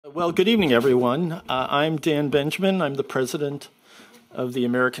Well, good evening, everyone. I'm Dan Benjamin. I'm the president of the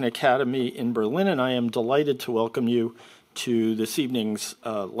American Academy in Berlin, and I am delighted to welcome you to this evening's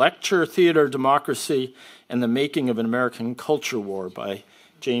lecture, Theater, Democracy, and the Making of an American Culture War by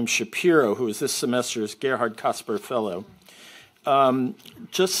James Shapiro, who is this semester's Gerhard Kasper Fellow.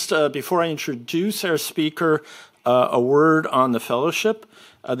 Just before I introduce our speaker, a word on the fellowship.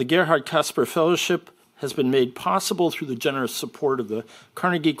 The Gerhard Kasper Fellowship has been made possible through the generous support of the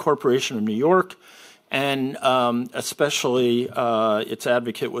Carnegie Corporation of New York, and especially its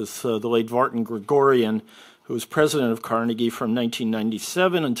advocate was the late Vartan Gregorian, who was president of Carnegie from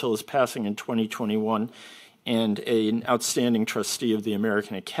 1997 until his passing in 2021, and an outstanding trustee of the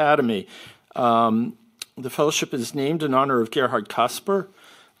American Academy. The fellowship is named in honor of Gerhard Kasper,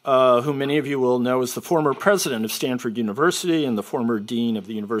 who many of you will know as the former president of Stanford University and the former dean of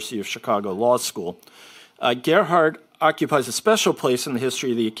the University of Chicago Law School. Gerhard occupies a special place in the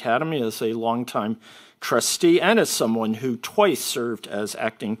history of the Academy as a longtime trustee and as someone who twice served as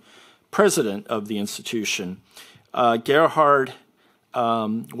acting president of the institution. Gerhard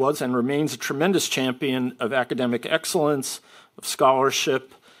was and remains a tremendous champion of academic excellence, of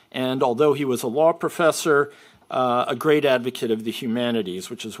scholarship, and although he was a law professor, a great advocate of the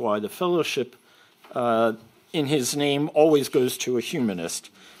humanities, which is why the fellowship in his name always goes to a humanist.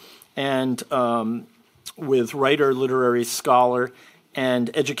 And with writer, literary scholar,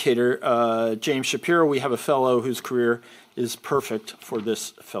 and educator James Shapiro, we have a fellow whose career is perfect for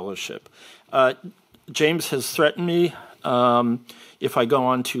this fellowship. James has threatened me. If I go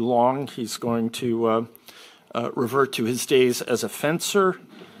on too long, he's going to revert to his days as a fencer.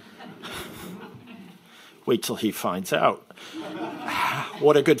 Wait till he finds out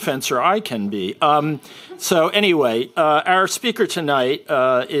what a good fencer I can be. So anyway, our speaker tonight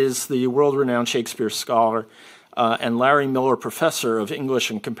is the world-renowned Shakespeare scholar and Larry Miller Professor of English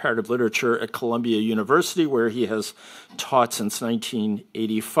and Comparative Literature at Columbia University, where he has taught since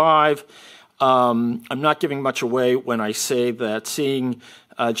 1985. I'm not giving much away when I say that seeing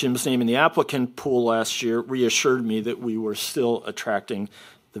Jim's name in the applicant pool last year reassured me that we were still attracting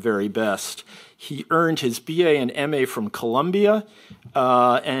the very best. He earned his BA and MA from Columbia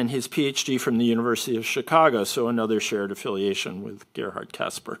and his PhD from the University of Chicago, so another shared affiliation with Gerhard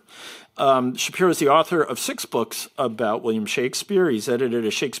Kasper. Shapiro is the author of 6 books about William Shakespeare. He's edited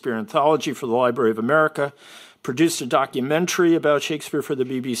a Shakespeare anthology for the Library of America, produced a documentary about Shakespeare for the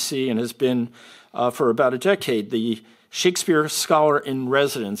BBC, and has been, for about a decade, the Shakespeare Scholar in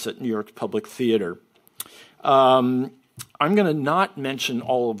Residence at New York Public Theater. I'm going to not mention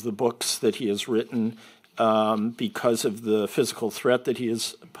all of the books that he has written because of the physical threat that he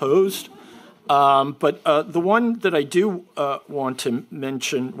has posed. But the one that I do want to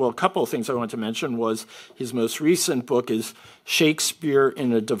mention, well, a couple of things I want to mention was his most recent book is Shakespeare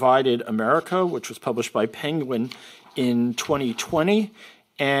in a Divided America, which was published by Penguin in 2020,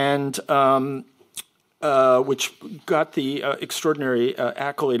 and which got the extraordinary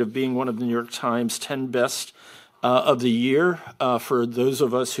accolade of being one of the New York Times 10 best of the year. For those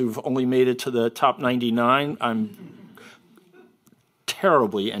of us who've only made it to the top 99, I'm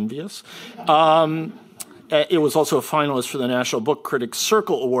terribly envious. It was also a finalist for the National Book Critics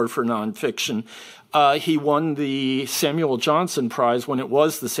Circle Award for Nonfiction. He won the Samuel Johnson Prize when it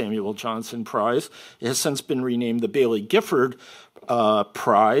was the Samuel Johnson Prize. It has since been renamed the Bailey Gifford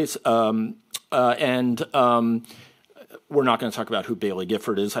Prize. We're not going to talk about who Bailey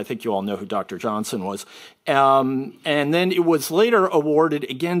Gifford is. I think you all know who Dr. Johnson was. And then it was later awarded,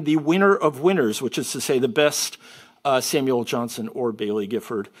 again, the winner of winners, which is to say the best Samuel Johnson or Bailey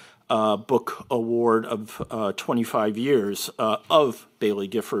Gifford book award of 25 years of Bailey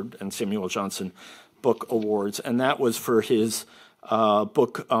Gifford and Samuel Johnson book awards. And that was for his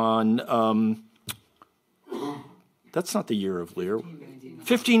book on, that's not the year of Lear.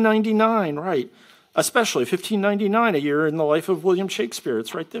 1599, right. Especially 1599, a year in the life of William Shakespeare.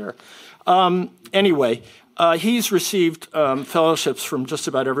 It's right there. Anyway, he's received fellowships from just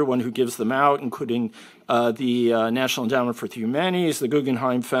about everyone who gives them out, including the National Endowment for the Humanities, the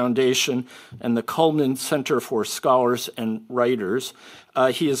Guggenheim Foundation, and the Cullman Center for Scholars and Writers.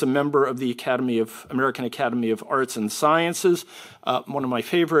 He is a member of the American Academy of Arts and Sciences. One of my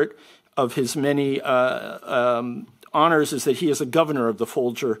favorite of his many honors is that he is a governor of the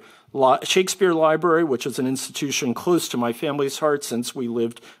Folger Shakespeare Library, which is an institution close to my family's heart since we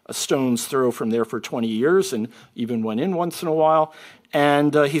lived a stone's throw from there for 20 years and even went in once in a while.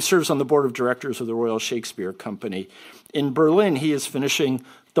 And he serves on the board of directors of the Royal Shakespeare Company. In Berlin, he is finishing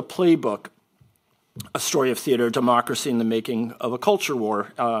the Playbook, A Story of Theater, Democracy, and the Making of a Culture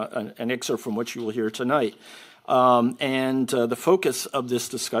War, an excerpt from which you will hear tonight. The focus of this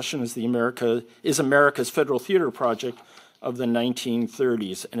discussion is America's Federal Theater Project of the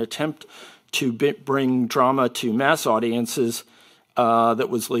 1930s, an attempt to bring drama to mass audiences that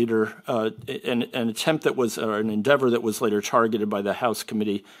was later an endeavor that was later targeted by the House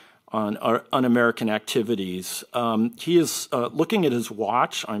Committee on Un-American Activities. He is looking at his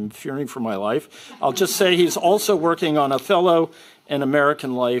watch. I'm fearing for my life. I'll just say he's also working on Othello and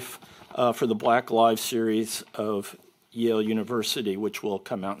American Life for the Black Lives series of Yale University, which will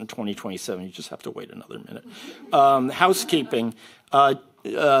come out in 2027. You just have to wait another minute. Housekeeping.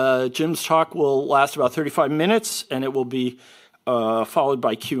 Jim's talk will last about 35 minutes, and it will be followed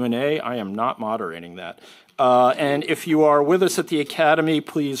by Q&A. I am not moderating that. And if you are with us at the Academy,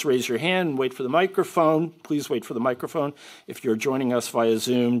 please raise your hand and wait for the microphone. Please wait for the microphone. If you're joining us via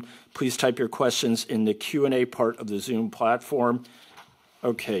Zoom, please type your questions in the Q&A part of the Zoom platform.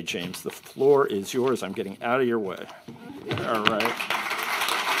 Okay, James, the floor is yours. I'm getting out of your way. All right.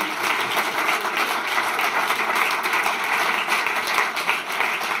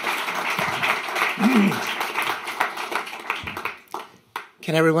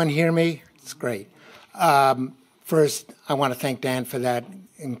 Can everyone hear me? It's great. First, I want to thank Dan for that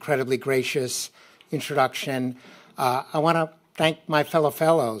incredibly gracious introduction. I want to thank my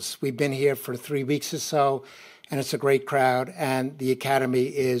fellows. We've been here for 3 weeks or so, and it's a great crowd, and the Academy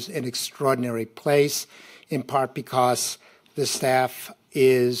is an extraordinary place, in part because the staff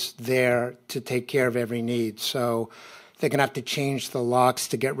is there to take care of every need. So they're going to have to change the locks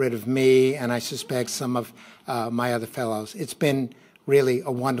to get rid of me, and I suspect some of my other fellows. It's been really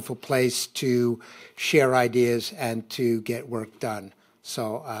a wonderful place to share ideas and to get work done.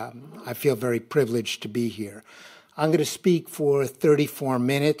 So I feel very privileged to be here. I'm going to speak for 34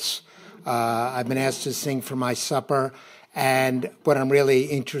 minutes. I've been asked to sing for my supper, and what I'm really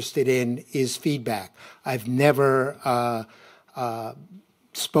interested in is feedback. I've never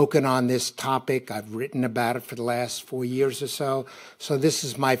spoken on this topic. I've written about it for the last 4 years or so. So this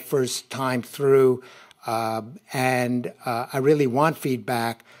is my first time through. And I really want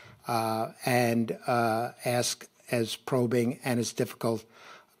feedback and ask as probing and as difficult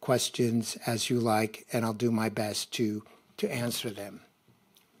questions as you like, and I'll do my best to answer them.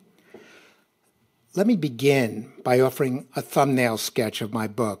 Let me begin by offering a thumbnail sketch of my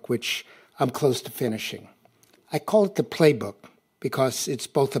book, which I'm close to finishing. I call it the Playbook because it's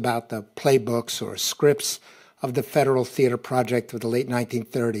both about the playbooks or scripts of the Federal Theater Project of the late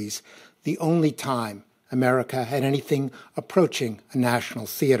 1930s, the only time America had anything approaching a national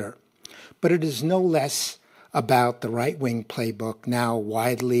theater. But it is no less about the right-wing playbook, now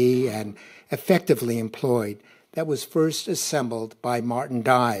widely and effectively employed, that was first assembled by Martin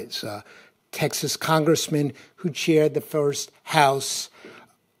Dies, a Texas congressman who chaired the first House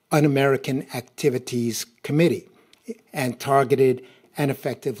Un-American Activities Committee and targeted and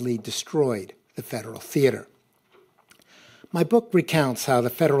effectively destroyed the federal theater. My book recounts how the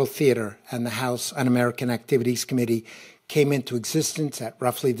Federal Theater and the House Un-American Activities Committee came into existence at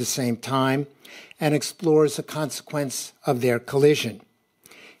roughly the same time and explores the consequence of their collision.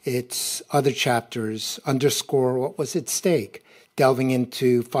 Its other chapters underscore what was at stake, delving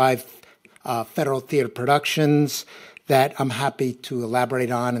into 5 federal theater productions that I'm happy to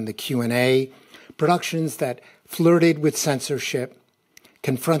elaborate on in the Q&A, productions that flirted with censorship,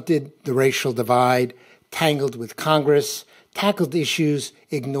 confronted the racial divide, tangled with Congress, tackled issues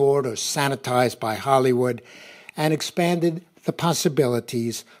ignored or sanitized by Hollywood, and expanded the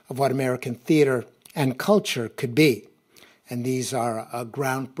possibilities of what American theater and culture could be. And these are a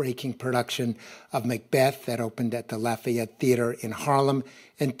groundbreaking production of Macbeth that opened at the Lafayette Theater in Harlem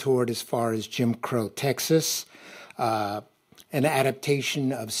and toured as far as Jim Crow, Texas, an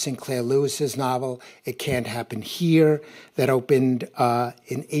adaptation of Sinclair Lewis's novel, It Can't Happen Here, that opened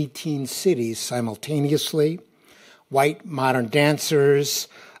in 18 cities simultaneously, white modern dancers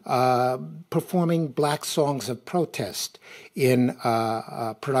performing black songs of protest in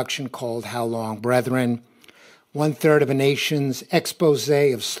a production called How Long, Brethren, 1/3 of a nation's expose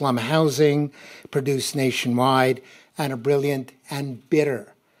of slum housing produced nationwide, and a brilliant and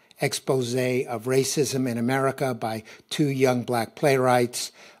bitter expose of racism in America by 2 young black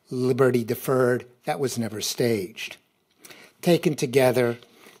playwrights, Liberty Deferred, that was never staged. Taken together,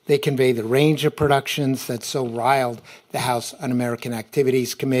 they convey the range of productions that so riled the House Un-American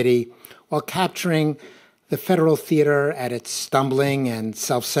Activities Committee while capturing the federal theater at its stumbling and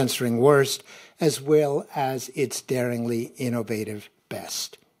self-censoring worst, as well as its daringly innovative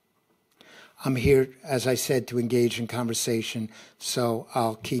best. I'm here, as I said, to engage in conversation, so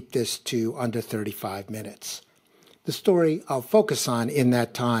I'll keep this to under 35 minutes. The story I'll focus on in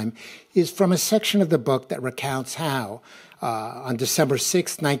that time is from a section of the book that recounts how, on December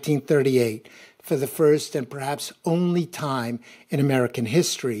 6, 1938, for the first and perhaps only time in American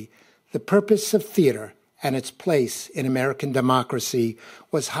history, the purpose of theater and its place in American democracy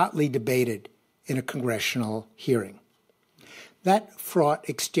was hotly debated in a congressional hearing. That fraught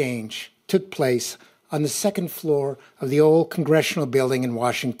exchange took place on the second floor of the old congressional building in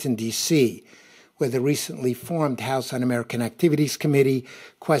Washington, D.C., where the recently formed House Un-American Activities Committee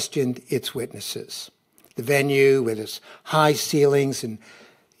questioned its witnesses. The venue, with its high ceilings and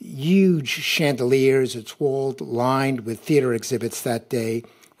huge chandeliers, its walls lined with theater exhibits that day,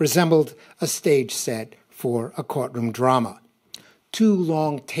 resembled a stage set for a courtroom drama. Two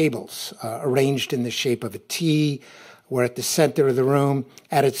long tables, arranged in the shape of a T, were at the center of the room.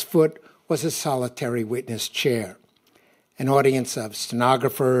 At its foot was a solitary witness chair. An audience of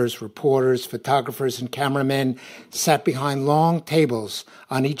stenographers, reporters, photographers, and cameramen sat behind long tables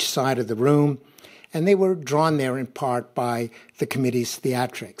on each side of the room, and they were drawn there in part by the committee's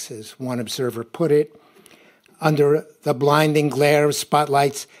theatrics. As one observer put it, under the blinding glare of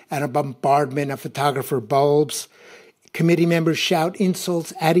spotlights and a bombardment of photographer bulbs, committee members shout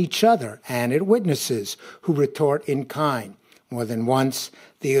insults at each other and at witnesses who retort in kind. More than once,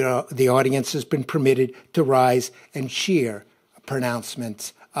 the audience has been permitted to rise and cheer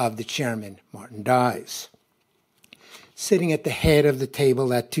pronouncements of the chairman, Martin Dies. Sitting at the head of the table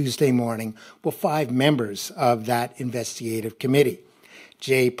that Tuesday morning were 5 members of that investigative committee: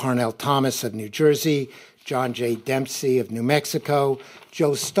 J. Parnell Thomas of New Jersey, John J. Dempsey of New Mexico,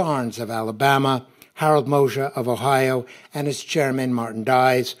 Joe Starnes of Alabama, Harold Mosher of Ohio, and his chairman, Martin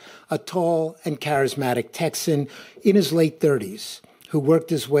Dies, a tall and charismatic Texan in his late 30s, who worked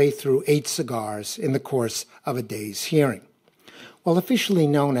his way through 8 cigars in the course of a day's hearing. While officially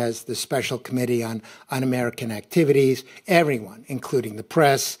known as the Special Committee on Un-American Activities, everyone, including the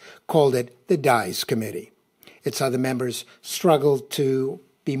press, called it the Dies Committee. Its other members struggled to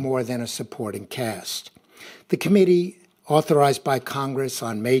be more than a supporting cast. The committee, authorized by Congress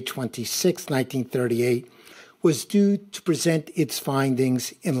on May 26, 1938, was due to present its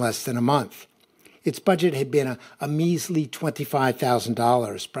findings in less than a month. Its budget had been a measly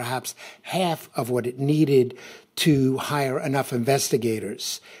 $25,000, perhaps half of what it needed to hire enough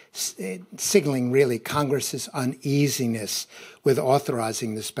investigators, signaling really Congress's uneasiness with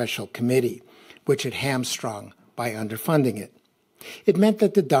authorizing the special committee, which it hamstrung by underfunding it. It meant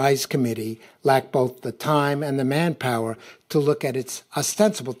that the Dies Committee lacked both the time and the manpower to look at its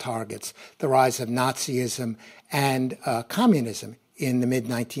ostensible targets, the rise of Nazism and communism in the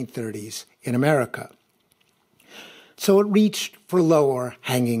mid-1930s in America. So it reached for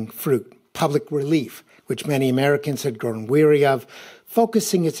lower-hanging fruit, public relief, which many Americans had grown weary of,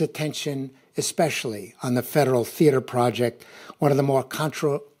 focusing its attention especially on the Federal Theater Project, one of the more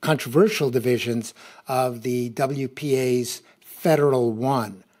controversial divisions of the WPA's Federal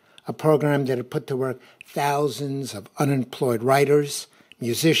One, a program that had put to work thousands of unemployed writers,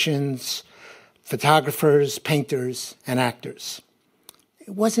 musicians, photographers, painters, and actors.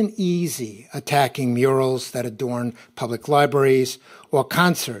 It wasn't easy attacking murals that adorn public libraries, or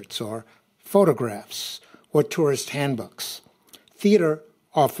concerts, or photographs, or tourist handbooks. Theater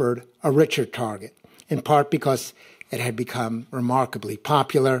offered a richer target, in part because it had become remarkably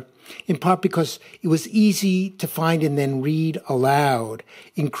popular, in part because it was easy to find and then read aloud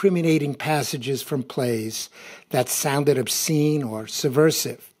incriminating passages from plays that sounded obscene or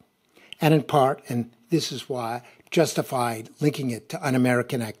subversive, and in part, and this is why justified linking it to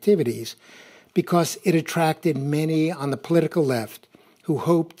un-American activities, because it attracted many on the political left who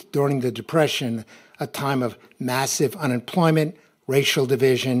hoped during the Depression, a time of massive unemployment, racial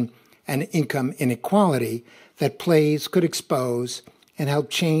division, and income inequality, that plays could expose and help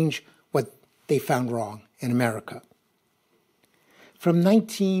change what they found wrong in America. From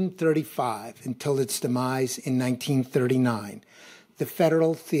 1935 until its demise in 1939, the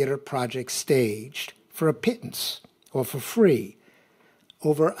Federal Theater Project staged, for a pittance or for free,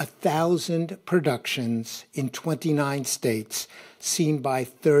 over 1,000 productions in 29 states, seen by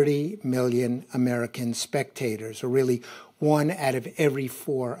 30 million American spectators, or really 1 out of every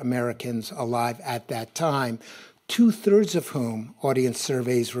 4 Americans alive at that time, 2/3 of whom, audience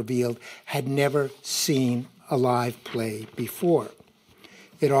surveys revealed, had never seen a live play before.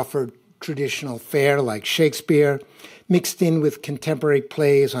 It offered traditional fare like Shakespeare, mixed in with contemporary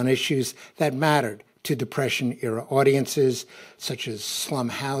plays on issues that mattered to Depression-era audiences, such as slum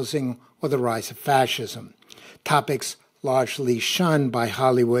housing or the rise of fascism, topics largely shunned by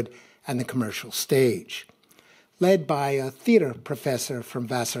Hollywood and the commercial stage. Led by a theater professor from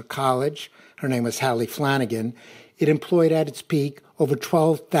Vassar College, her name was Hallie Flanagan, It employed at its peak over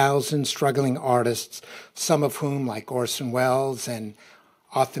 12,000 struggling artists, some of whom, like Orson Welles and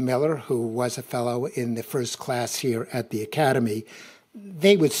Arthur Miller, who was a fellow in the first class here at the Academy,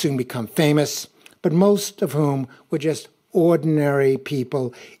 they would soon become famous, but most of whom were just ordinary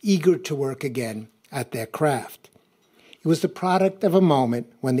people eager to work again at their craft. It was the product of a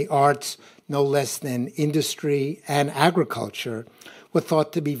moment when the arts, no less than industry and agriculture, were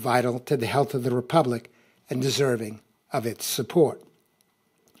thought to be vital to the health of the Republic and deserving of its support.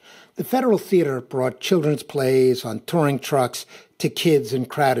 The Federal Theater brought children's plays on touring trucks to kids in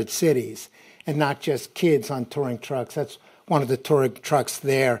crowded cities, and not just kids on touring trucks. That's one of the touring trucks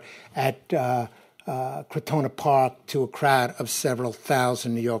there at Crotona Park, to a crowd of several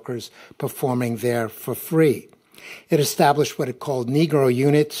thousand New Yorkers performing there for free. It established what it called Negro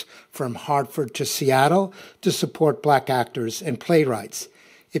units from Hartford to Seattle to support black actors and playwrights.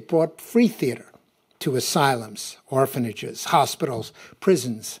 It brought free theater to asylums, orphanages, hospitals,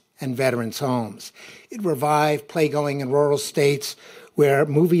 prisons, and veterans' homes. It revived playgoing in rural states where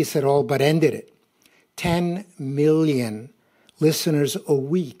movies had all but ended it. 10 million listeners a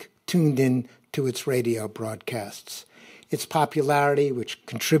week tuned in to its radio broadcasts. Its popularity, which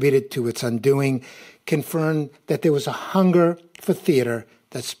contributed to its undoing, confirmed that there was a hunger for theater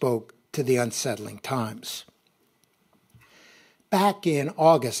that spoke to the unsettling times. Back in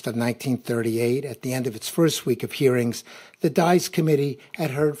August of 1938, at the end of its first week of hearings, the Dies Committee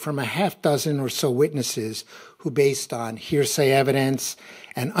had heard from a half dozen or so witnesses who, based on hearsay evidence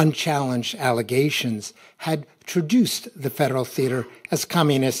and unchallenged allegations, had traduced the Federal Theater as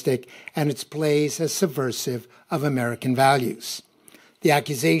communistic and its plays as subversive of American values. The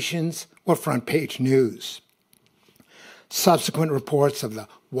accusations were front-page news. Subsequent reports of the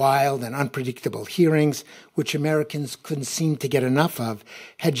wild and unpredictable hearings, which Americans couldn't seem to get enough of,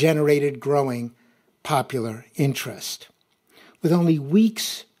 had generated growing popular interest. With only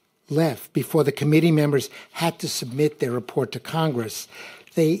weeks left before the committee members had to submit their report to Congress,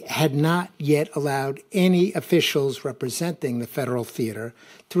 they had not yet allowed any officials representing the Federal Theater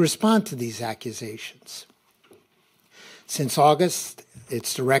to respond to these accusations. Since August,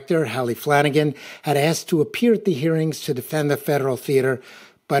 its director, Hallie Flanagan, had asked to appear at the hearings to defend the Federal Theater,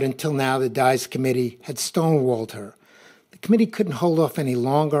 but until now the Dies Committee had stonewalled her. The committee couldn't hold off any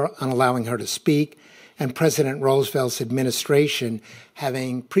longer on allowing her to speak, and President Roosevelt's administration,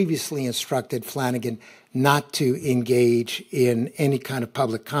 having previously instructed Flanagan not to engage in any kind of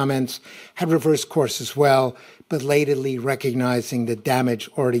public comments, had reversed course as well, belatedly recognizing the damage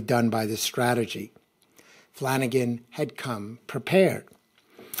already done by this strategy. Flanagan had come prepared,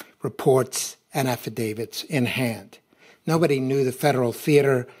 reports and affidavits in hand. Nobody knew the Federal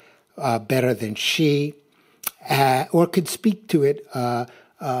Theater better than she, or could speak to it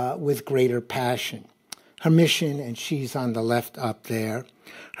with greater passion. Her mission, and she's on the left up there,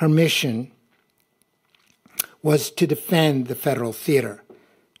 her mission was to defend the Federal Theater.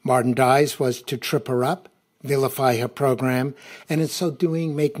 Martin Dies was to trip her up, vilify her program, and in so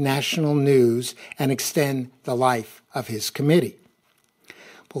doing make national news and extend the life of his committee.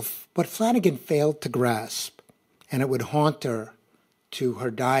 Well, what Flanagan failed to grasp, and it would haunt her to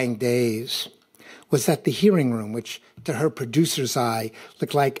her dying days, was that the hearing room, which to her producer's eye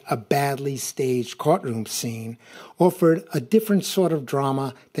looked like a badly staged courtroom scene, offered a different sort of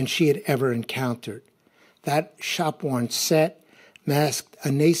drama than she had ever encountered. That shop-worn set masked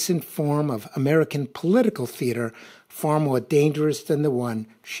a nascent form of American political theater far more dangerous than the one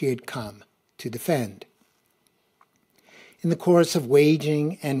she had come to defend. In the course of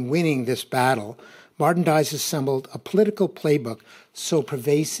waging and winning this battle, Martin Dies assembled a political playbook so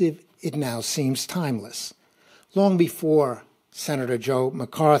pervasive it now seems timeless. Long before Senator Joe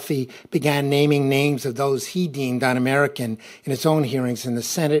McCarthy began naming names of those he deemed un-American in his own hearings in the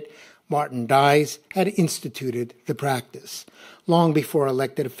Senate, Martin Dies had instituted the practice. Long before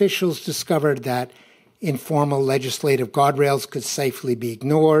elected officials discovered that informal legislative guardrails could safely be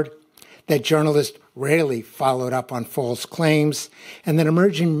ignored, that journalists rarely followed up on false claims, and that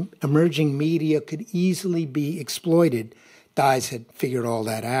emerging media could easily be exploited, Dies had figured all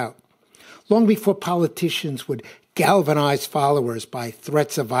that out. Long before politicians would galvanize followers by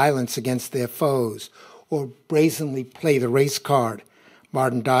threats of violence against their foes or brazenly play the race card,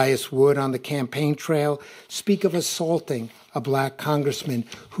 Martin Dies would, on the campaign trail, speak of assaulting a black congressman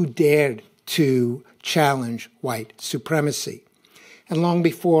who dared to challenge white supremacy. And long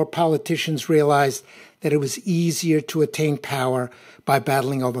before politicians realized that it was easier to attain power by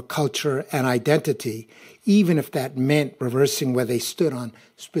battling over culture and identity, even if that meant reversing where they stood on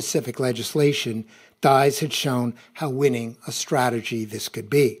specific legislation, Dies had shown how winning a strategy this could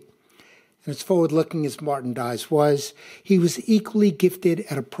be. And as forward-looking as Martin Dies was, he was equally gifted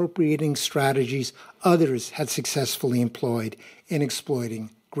at appropriating strategies others had successfully employed in exploiting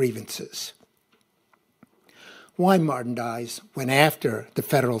grievances. Why Martin Dies went after the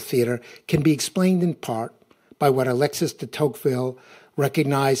Federal Theater can be explained in part by what Alexis de Tocqueville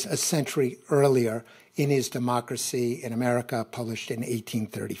recognized a century earlier in his Democracy in America, published in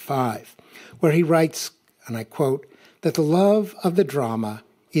 1835, where he writes, and I quote, that the love of the drama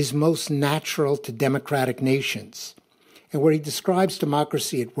is most natural to democratic nations, and where he describes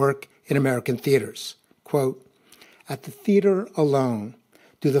democracy at work in American theaters. Quote, at the theater alone,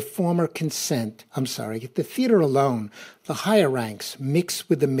 the higher ranks mix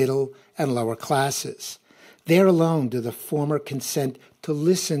with the middle and lower classes. There alone do the former consent to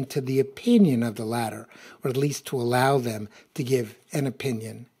listen to the opinion of the latter, or at least to allow them to give an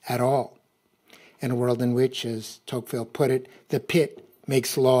opinion at all. In a world in which, as Tocqueville put it, the pit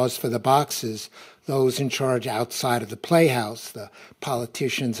makes laws for the boxes, those in charge outside of the playhouse, the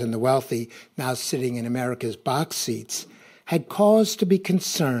politicians and the wealthy, now sitting in America's box seats, had cause to be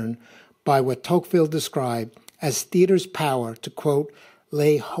concerned by what Tocqueville described as theater's power to, quote,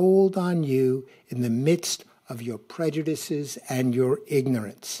 lay hold on you in the midst of your prejudices and your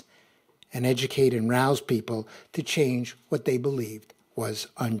ignorance, and educate and rouse people to change what they believed was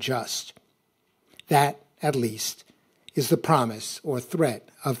unjust. That, at least, is the promise or threat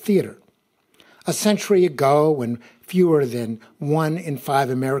of theater. A century ago, when fewer than 1 in 5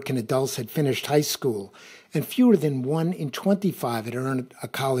 American adults had finished high school and fewer than 1 in 25 had earned a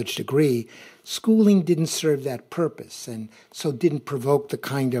college degree, schooling didn't serve that purpose and so didn't provoke the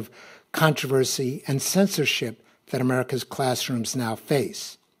kind of controversy and censorship that America's classrooms now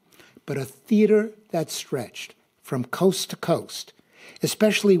face. But a theater that stretched from coast to coast,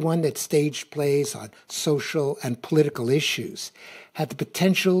 especially one that staged plays on social and political issues, had the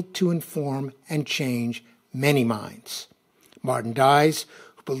potential to inform and change many minds. Martin Dies,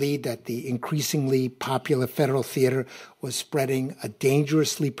 who believed that the increasingly popular Federal Theater was spreading a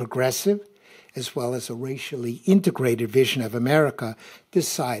dangerously progressive, as well as a racially integrated vision of America,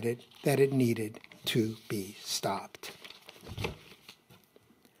 decided that it needed to be stopped.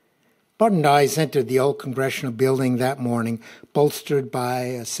 Martin Dies entered the old Congressional building that morning, bolstered by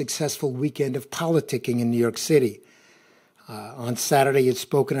a successful weekend of politicking in New York City. On Saturday, he had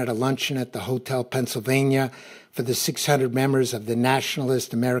spoken at a luncheon at the Hotel Pennsylvania for the 600 members of the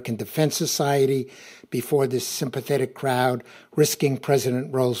Nationalist American Defense Society. Before this sympathetic crowd, risking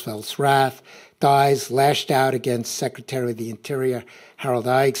President Roosevelt's wrath, Dies lashed out against Secretary of the Interior Harold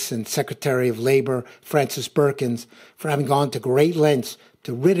Ikes and Secretary of Labor Francis Perkins for having gone to great lengths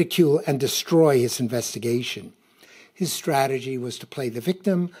to ridicule and destroy his investigation. His strategy was to play the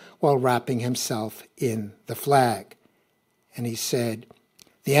victim while wrapping himself in the flag. And he said,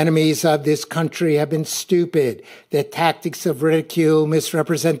 the enemies of this country have been stupid. Their tactics of ridicule,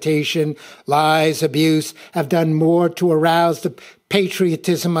 misrepresentation, lies, abuse have done more to arouse the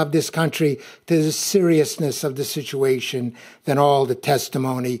patriotism of this country to the seriousness of the situation than all the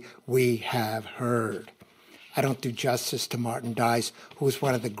testimony we have heard. I don't do justice to Martin Dies, who was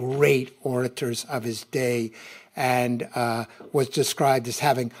one of the great orators of his day and was described as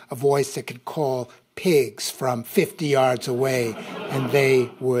having a voice that could call pigs from 50 yards away, and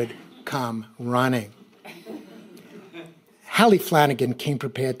they would come running. Hallie Flanagan came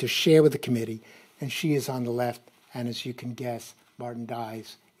prepared to share with the committee, and she is on the left, and as you can guess, Martin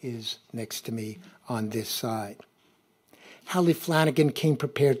Dies is next to me on this side. Hallie Flanagan came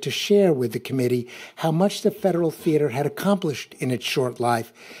prepared to share with the committee how much the Federal Theater had accomplished in its short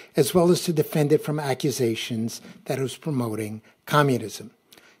life, as well as to defend it from accusations that it was promoting communism.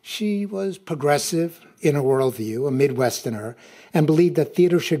 She was progressive in her worldview, a Midwesterner, and believed that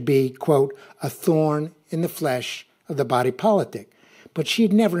theater should be, quote, a thorn in the flesh of the body politic. But she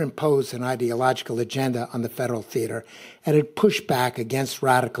had never imposed an ideological agenda on the Federal Theater and had pushed back against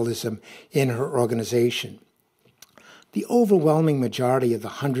radicalism in her organization. The overwhelming majority of the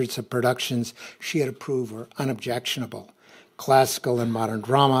hundreds of productions she had approved were unobjectionable. Classical and modern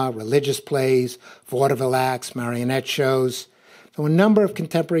drama, religious plays, vaudeville acts, marionette shows. Though a number of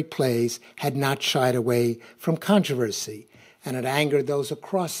contemporary plays had not shied away from controversy and had angered those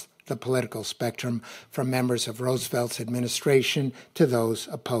across the political spectrum, from members of Roosevelt's administration to those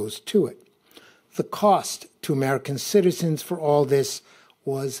opposed to it. The cost to American citizens for all this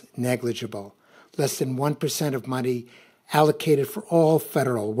was negligible. Less than 1% of money allocated for all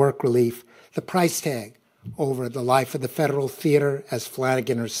federal work relief. The price tag over the life of the Federal Theater, as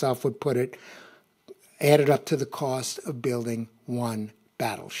Flanagan herself would put it, added up to the cost of building one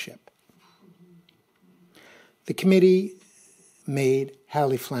battleship. The committee made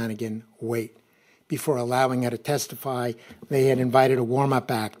Hallie Flanagan wait. Before allowing her to testify, they had invited a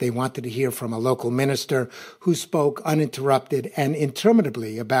warm-up act. They wanted to hear from a local minister who spoke uninterrupted and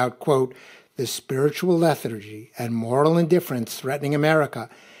interminably about, quote, the spiritual lethargy and moral indifference threatening America,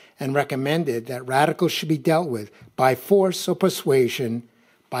 and recommended that radicals should be dealt with by force or persuasion,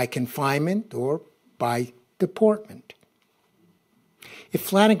 by confinement or by deportment. If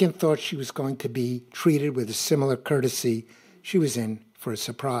Flanagan thought she was going to be treated with a similar courtesy, she was in for a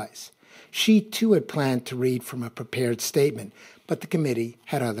surprise. She, too, had planned to read from a prepared statement, but the committee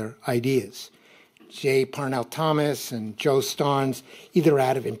had other ideas. J. Parnell Thomas and Joe Starnes, either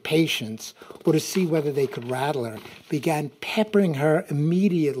out of impatience or to see whether they could rattle her, began peppering her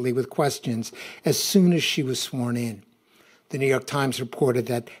immediately with questions as soon as she was sworn in. The New York Times reported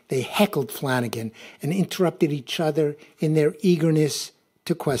that they heckled Flanagan and interrupted each other in their eagerness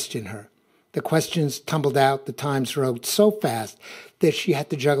to question her. The questions tumbled out, the Times wrote, so fast that she had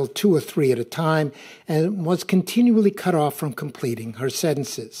to juggle 2 or 3 at a time and was continually cut off from completing her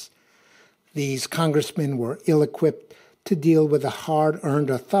sentences. These congressmen were ill-equipped to deal with the hard-earned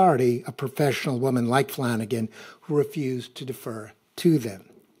authority of professional women like Flanagan who refused to defer to them.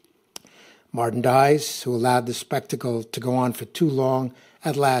 Martin Dies, who allowed the spectacle to go on for too long,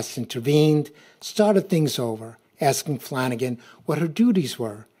 at last intervened, started things over, asking Flanagan what her duties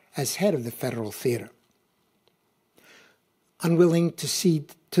were as head of the Federal Theater. Unwilling to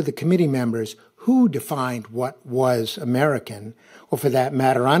cede to the committee members who defined what was American, or for that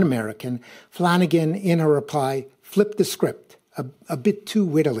matter un-American, Flanagan, in her reply, flipped the script a bit too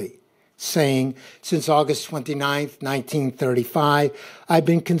wittily, saying, since August 29, 1935, I've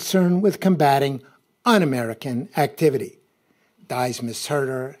been concerned with combating un-American activity. Dies misheard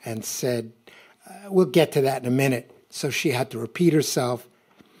her and said, we'll get to that in a minute, so she had to repeat herself.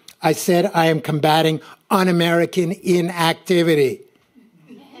 I said I am combating un-American inactivity.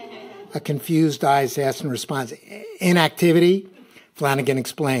 A confused Dies asked in response, inactivity? Flanagan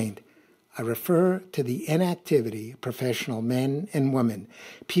explained, I refer to the inactivity of professional men and women,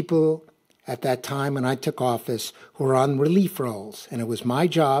 people at that time when I took office who were on relief rolls, and it was my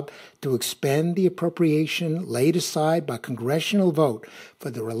job to expend the appropriation laid aside by congressional vote for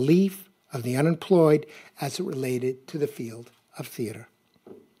the relief of the unemployed as it related to the field of theater.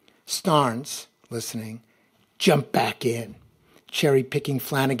 Starnes, listening, jumped back in, cherry-picking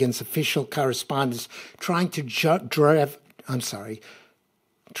Flanagan's official correspondence, trying to drive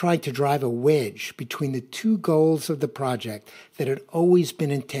a wedge between the two goals of the project that had always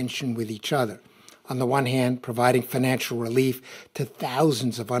been in tension with each other. On the one hand, providing financial relief to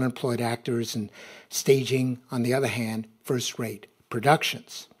thousands of unemployed actors and staging, on the other hand, first-rate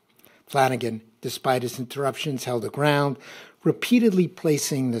productions. Flanagan, despite his interruptions, held her ground, repeatedly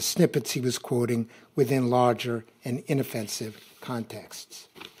placing the snippets he was quoting within larger and inoffensive contexts.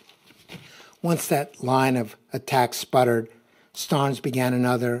 Once that line of attack sputtered, Starnes began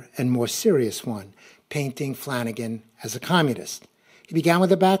another and more serious one, painting Flanagan as a communist. He began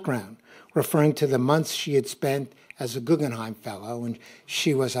with a background, referring to the months she had spent as a Guggenheim Fellow, and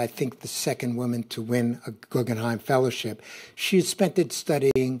she was, I think, the second woman to win a Guggenheim Fellowship. She had spent it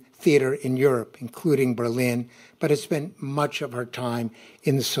studying theater in Europe, including Berlin, but had spent much of her time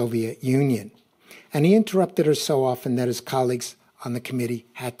in the Soviet Union. And he interrupted her so often that his colleagues on the committee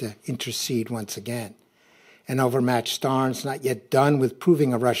had to intercede once again. An overmatched Starnes, not yet done with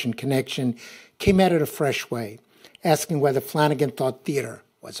proving a Russian connection, came at it a fresh way, asking whether Flanagan thought theater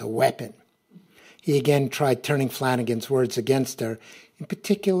was a weapon. He again tried turning Flanagan's words against her, in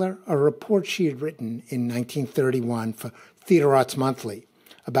particular a report she had written in 1931 for Theater Arts Monthly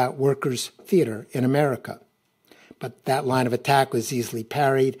about workers' theater in America. But that line of attack was easily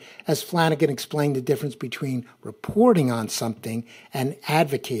parried, as Flanagan explained the difference between reporting on something and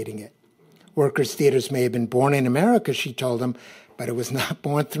advocating it. Workers' theaters may have been born in America, she told him, but it was not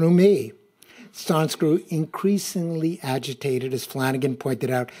born through me. Starnes grew increasingly agitated as Flanagan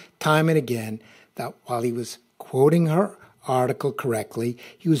pointed out time and again that while he was quoting her article correctly,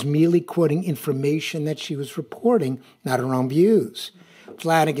 he was merely quoting information that she was reporting, not her own views.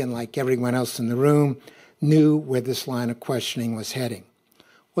 Flanagan, like everyone else in the room, knew where this line of questioning was heading.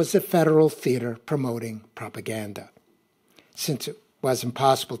 Was the Federal Theater promoting propaganda? Since it was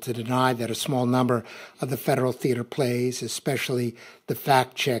impossible to deny that a small number of the Federal Theater plays, especially the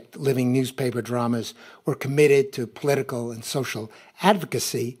fact-checked living newspaper dramas, were committed to political and social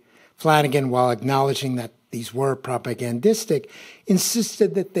advocacy, Flanagan, while acknowledging that these were propagandistic,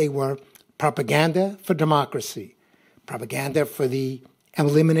 insisted that they were propaganda for democracy, propaganda for the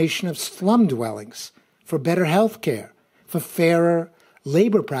elimination of slum dwellings, for better health care, for fairer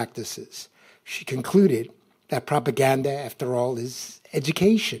labor practices. She concluded that propaganda, after all, is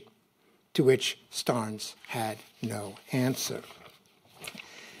education, to which Starnes had no answer.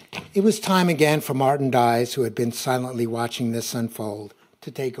 It was time again for Martin Dies, who had been silently watching this unfold,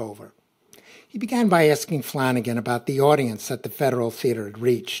 to take over. He began by asking Flanagan about the audience that the Federal Theater had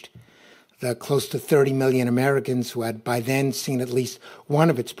reached. The close to 30 million Americans who had by then seen at least one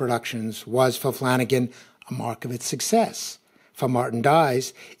of its productions was, for Flanagan, a mark of its success. For Martin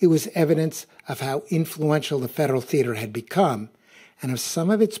Dies, it was evidence of how influential the Federal Theater had become, and if some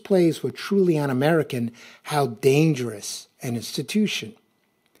of its plays were truly un-American, how dangerous an institution.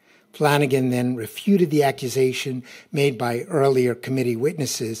 Flanagan then refuted the accusation made by earlier committee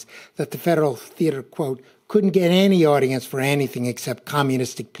witnesses that the Federal Theater, quote, couldn't get any audience for anything except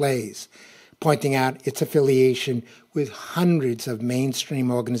communistic plays, pointing out its affiliation with hundreds of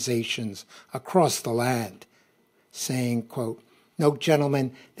mainstream organizations across the land, saying, quote, note,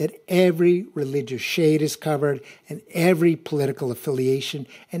 gentlemen, that every religious shade is covered and every political affiliation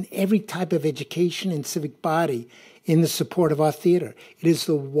and every type of education and civic body in the support of our theater. It is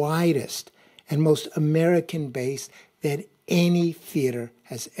the widest and most American base that any theater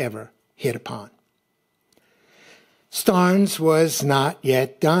has ever hit upon. Starnes was not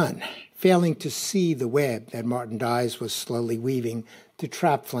yet done. Failing to see the web that Martin Dies was slowly weaving to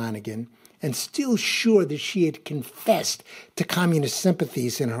trap Flanagan, and still sure that she had confessed to communist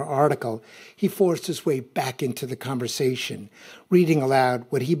sympathies in her article, he forced his way back into the conversation, reading aloud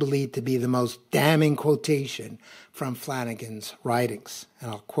what he believed to be the most damning quotation from Flanagan's writings.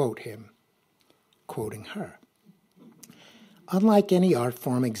 And I'll quote him, quoting her. Unlike any art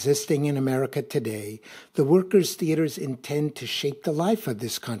form existing in America today, the workers' theaters intend to shape the life of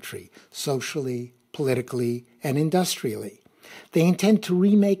this country, socially, politically, and industrially. They intend to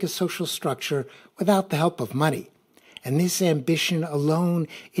remake a social structure without the help of money, and this ambition alone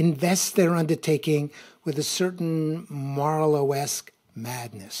invests their undertaking with a certain Marlowe-esque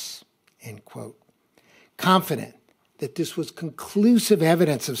madness, end quote. Confident that this was conclusive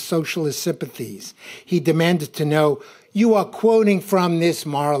evidence of socialist sympathies, he demanded to know, you are quoting from this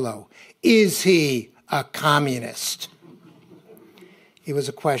Marlowe. Is he a communist? It was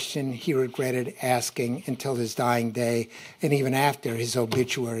a question he regretted asking until his dying day, and even after his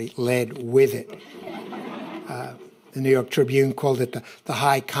obituary led with it. The New York Tribune called it the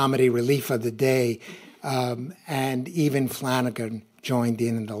high comedy relief of the day, and even Flanagan joined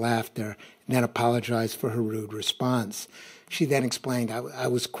in the laughter and then apologized for her rude response. She then explained, I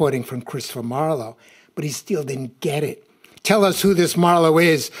was quoting from Christopher Marlowe, but he still didn't get it. Tell us who this Marlowe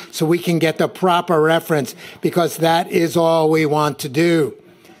is so we can get the proper reference, because that is all we want to do.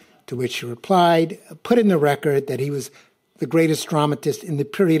 To which she replied, put in the record that he was the greatest dramatist in the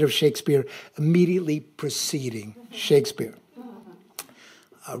period of Shakespeare immediately preceding Shakespeare.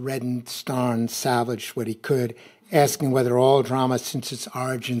 Redden Starnes salvaged what he could, asking whether all drama, since its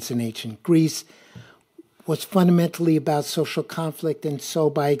origins in ancient Greece, was fundamentally about social conflict and so,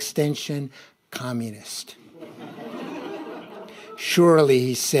 by extension, communist. Surely,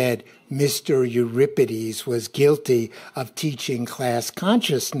 he said, Mr. Euripides was guilty of teaching class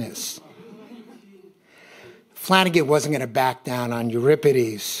consciousness. Flanagan wasn't going to back down on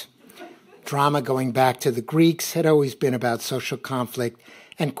Euripides. Drama, going back to the Greeks, had always been about social conflict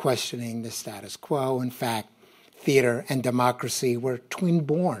and questioning the status quo. In fact, theater and democracy were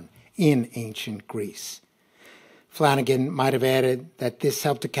twin-born in ancient Greece. Flanagan might have added that this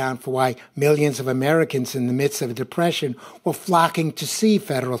helped account for why millions of Americans in the midst of a depression were flocking to see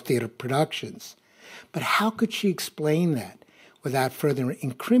Federal Theater productions. But how could she explain that without further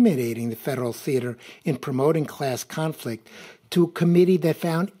incriminating the Federal Theater in promoting class conflict to a committee that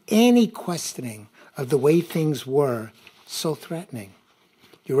found any questioning of the way things were so threatening?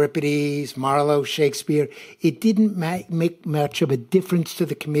 Euripides, Marlowe, Shakespeare, it didn't make much of a difference to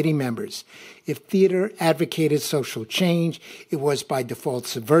the committee members. If theater advocated social change, it was by default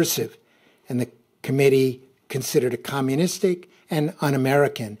subversive, and the committee considered it communistic and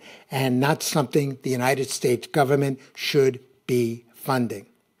un-American, and not something the United States government should be funding.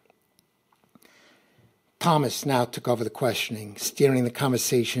 Thomas now took over the questioning, steering the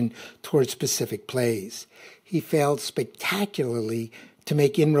conversation towards specific plays. He failed spectacularly to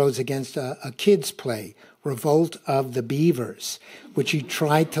make inroads against a kid's play, Revolt of the Beavers, which he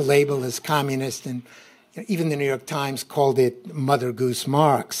tried to label as communist, and even the New York Times called it Mother Goose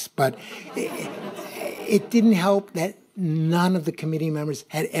Marx. But it didn't help that none of the committee members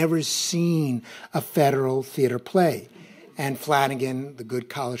had ever seen a Federal Theater play. And Flanagan, the good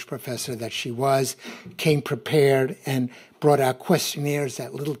college professor that she was, came prepared and brought out questionnaires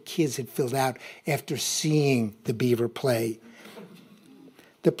that little kids had filled out after seeing the Beaver play.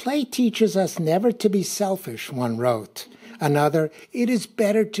 The play teaches us never to be selfish, one wrote. Another, it is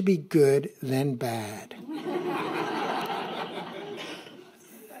better to be good than bad.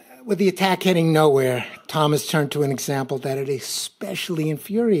 With the attack heading nowhere, Thomas turned to an example that had especially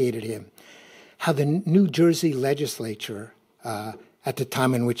infuriated him. How the New Jersey legislature, at the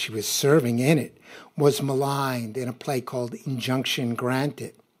time in which he was serving in it, was maligned in a play called Injunction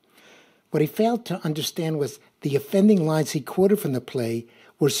Granted. What he failed to understand was the offending lines he quoted from the play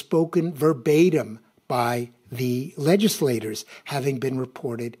were spoken verbatim by the legislators, having been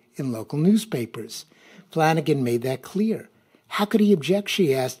reported in local newspapers. Flanagan made that clear. How could he object,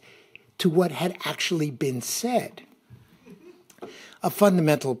 she asked, to what had actually been said? A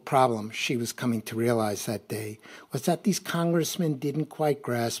fundamental problem she was coming to realize that day was that these congressmen didn't quite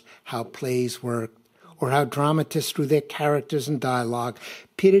grasp how plays worked, or how dramatists, through their characters and dialogue,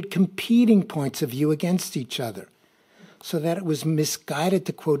 pitted competing points of view against each other, so that it was misguided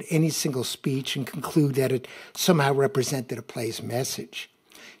to quote any single speech and conclude that it somehow represented a play's message.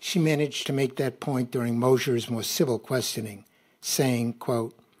 She managed to make that point during Mosher's more civil questioning, saying,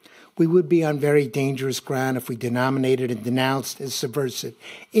 quote, "We would be on very dangerous ground if we denominated and denounced as subversive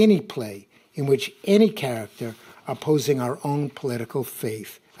any play in which any character opposing our own political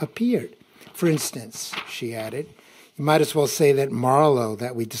faith appeared. For instance," she added, "you might as well say that Marlowe,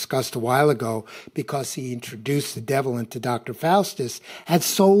 that we discussed a while ago, because he introduced the devil into Dr. Faustus, had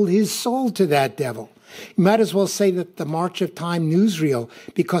sold his soul to that devil. You might as well say that the March of Time newsreel,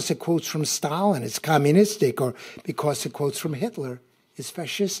 because it quotes from Stalin, is communistic, or because it quotes from Hitler, is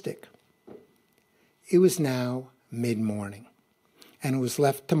fascistic." It was now mid-morning, and it was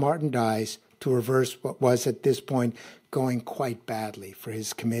left to Martin Dies to reverse what was at this point going quite badly for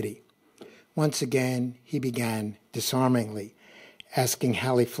his committee. Once again, he began disarmingly, asking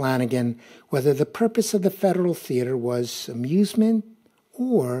Hallie Flanagan whether the purpose of the Federal Theater was amusement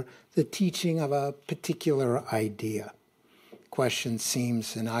or the teaching of a particular idea. Question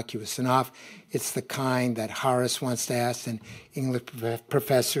seems innocuous enough. It's the kind that Horace once asked, and English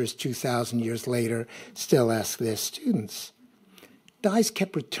professors 2,000 years later still ask their students. Dies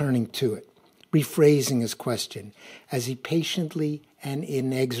kept returning to it, rephrasing his question as he patiently and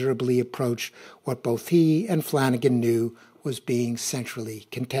inexorably approached what both he and Flanagan knew was being centrally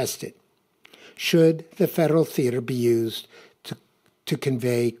contested. Should the Federal Theater be used to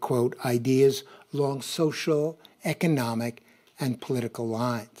convey, quote, ideas along social, economic, and political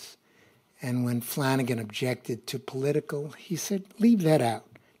lines? And when Flanagan objected to political, he said, leave that out,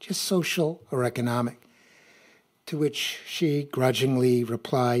 just social or economic. To which she grudgingly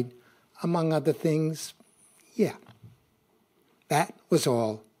replied, among other things, yeah. That was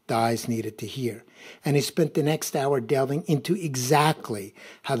all Dies needed to hear, and he spent the next hour delving into exactly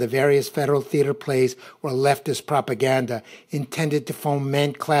how the various Federal Theater plays were leftist propaganda intended to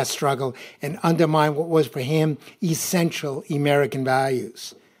foment class struggle and undermine what was for him essential American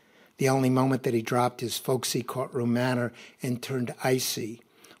values. The only moment that he dropped his folksy courtroom manner and turned icy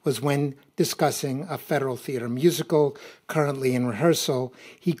was when, discussing a Federal Theater musical currently in rehearsal,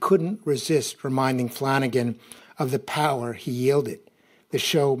 he couldn't resist reminding Flanagan of the power he yielded. The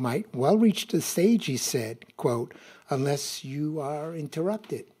show might well reach the stage, he said, quote, unless you are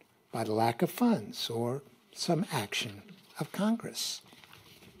interrupted by the lack of funds or some action of Congress.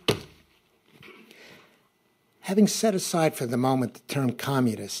 Having set aside for the moment the term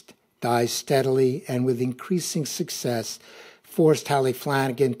communist, Dies steadily and with increasing success forced Hallie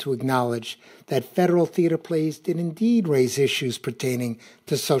Flanagan to acknowledge that Federal Theater plays did indeed raise issues pertaining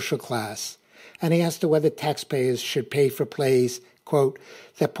to social class, and he asked her whether taxpayers should pay for plays, quote,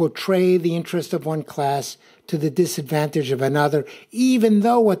 that portray the interest of one class to the disadvantage of another, even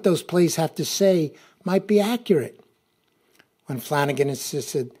though what those plays have to say might be accurate. When Flanagan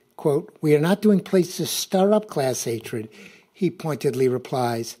insisted, quote, we are not doing plays to stir up class hatred, he pointedly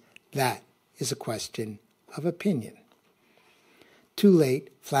replies, that is a question of opinion. Too late,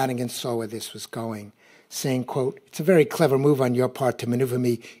 Flanagan saw where this was going, saying, quote, it's a very clever move on your part to maneuver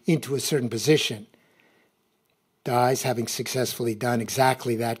me into a certain position. Dies, having successfully done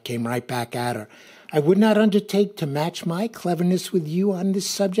exactly that, came right back at her. I would not undertake to match my cleverness with you on this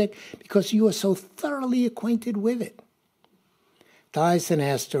subject because you are so thoroughly acquainted with it. Dies then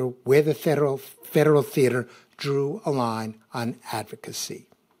asked her where the Federal Theater drew a line on advocacy.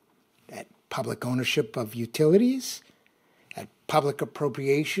 At public ownership of utilities? At public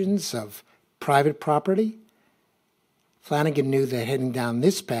appropriations of private property? Flanagan knew that heading down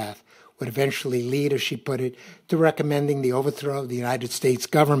this path would eventually lead, as she put it, to recommending the overthrow of the United States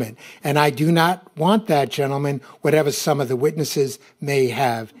government. And I do not want that, gentlemen, whatever some of the witnesses may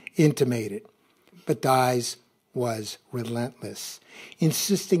have intimated. But Dies was relentless,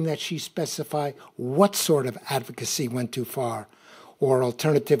 insisting that she specify what sort of advocacy went too far, or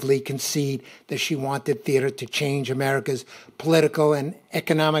alternatively concede that she wanted theater to change America's political and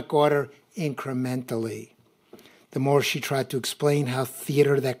economic order incrementally. The more she tried to explain how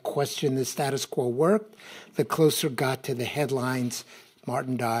theater that questioned the status quo worked, the closer it got to the headlines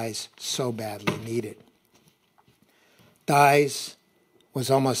Martin Dies so badly needed. Dies was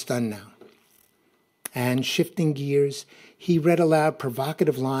almost done now. And shifting gears, he read aloud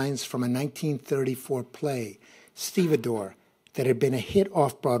provocative lines from a 1934 play, Stevedore, that had been a hit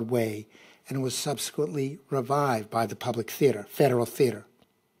off-Broadway and was subsequently revived by the Public Theater, Federal Theater.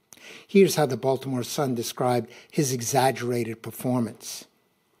 Here's how the Baltimore Sun described his exaggerated performance.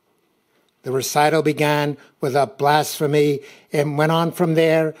 The recital began with a blasphemy and went on from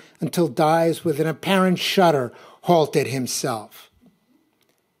there until Dies, with an apparent shudder, halted himself.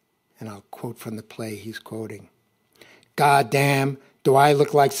 And I'll quote from the play he's quoting. "God damn, do I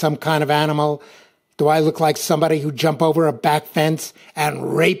look like some kind of animal? Do I look like somebody who'd jump over a back fence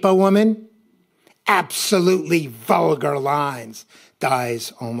and rape a woman? Absolutely vulgar lines,"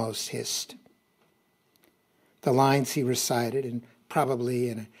 Dies almost hissed. The lines he recited, and probably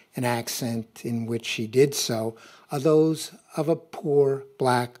in an accent in which he did so, are those of a poor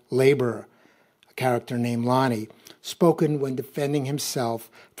black laborer, a character named Lonnie, spoken when defending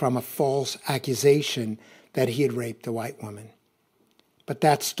himself from a false accusation that he had raped a white woman. But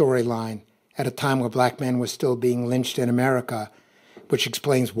that storyline, at a time where black men were still being lynched in America, which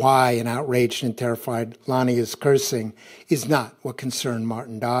explains why an outraged and terrified Lonnie is cursing, is not what concerned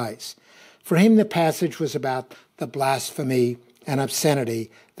Martin Dies. For him, the passage was about the blasphemy and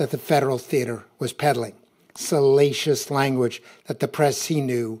obscenity that the Federal Theater was peddling, salacious language that the press he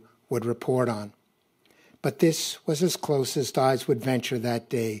knew would report on. But this was as close as Dies would venture that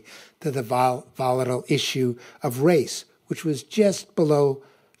day to the volatile issue of race, which was just below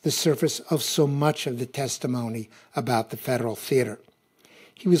the surface of so much of the testimony about the Federal Theater.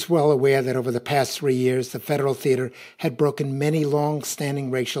 He was well aware that over the past 3 years, the Federal Theater had broken many long-standing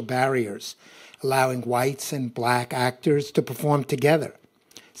racial barriers, allowing whites and black actors to perform together,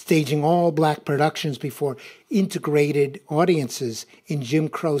 staging all black productions before integrated audiences in Jim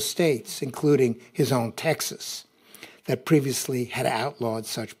Crow states, including his own Texas, that previously had outlawed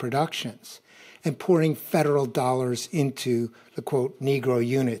such productions, and pouring federal dollars into the, quote, Negro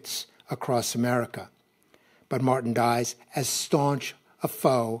units across America. But Martin Dies, as staunch a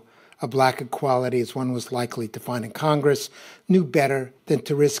foe of black equality as one was likely to find in Congress, knew better than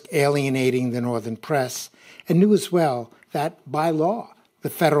to risk alienating the Northern press, and knew as well that, by law, the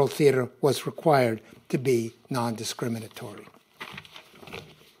Federal Theater was required to be non-discriminatory.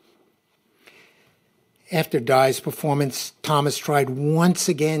 After Dies' performance, Thomas tried once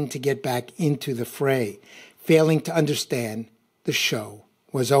again to get back into the fray, failing to understand the show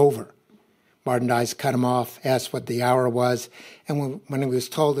was over. Martin Dies cut him off, asked what the hour was, and when he was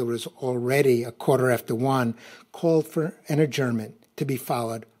told it was already 1:15, called for an adjournment to be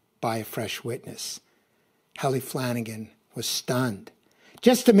followed by a fresh witness. Hallie Flanagan was stunned.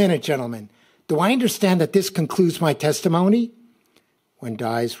 "Just a minute, gentlemen. Do I understand that this concludes my testimony?" When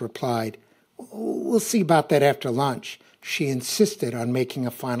Dies replied, "We'll see about that after lunch," she insisted on making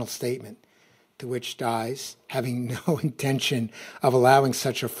a final statement, to which Dies, having no intention of allowing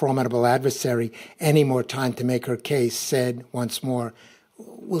such a formidable adversary any more time to make her case, said once more,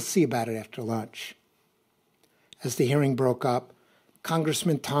 "We'll see about it after lunch." As the hearing broke up,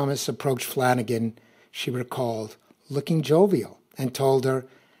 Congressman Thomas approached Flanagan, she recalled, looking jovial, and told her,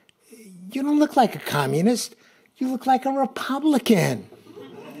 "You don't look like a communist. You look like a Republican."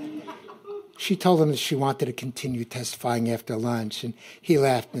 She told him that she wanted to continue testifying after lunch, and he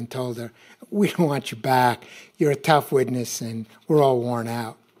laughed and told her, "We don't want you back. You're a tough witness, and we're all worn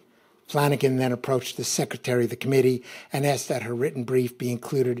out." Flanagan then approached the secretary of the committee and asked that her written brief be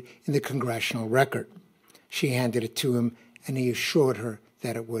included in the congressional record. She handed it to him, and he assured her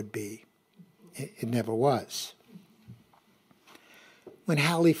that it would be. It never was. When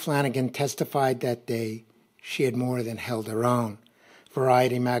Hallie Flanagan testified that day, she had more than held her own,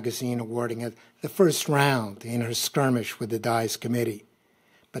 Variety magazine awarding her the first round in her skirmish with the Dies Committee.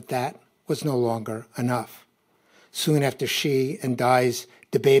 But that was no longer enough. Soon after she and Dies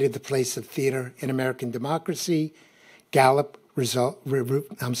debated the place of theater in American democracy, Gallup, the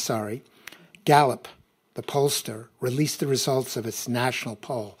pollster, released the results of its national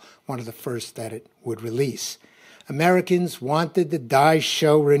poll, one of the first that it would release. Americans wanted the Dies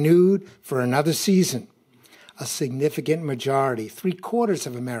show renewed for another season. A significant majority, 3/4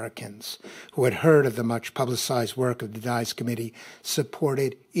 of Americans who had heard of the much publicized work of the Dies Committee,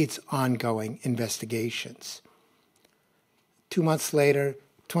 supported its ongoing investigations. 2 months later,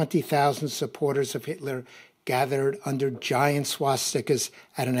 20,000 supporters of Hitler gathered under giant swastikas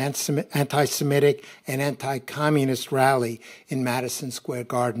at an anti-Semitic and anti-communist rally in Madison Square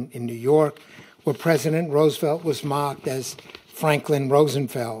Garden in New York, where President Roosevelt was mocked as Franklin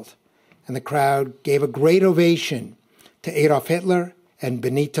Rosenfeld. And the crowd gave a great ovation to Adolf Hitler and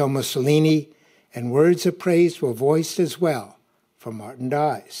Benito Mussolini, and words of praise were voiced as well for Martin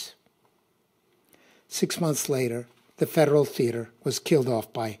Dies. 6 months later, the Federal Theater was killed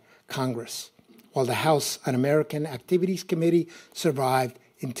off by Congress, while the House Un-American Activities Committee survived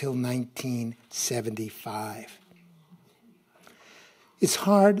until 1975. It's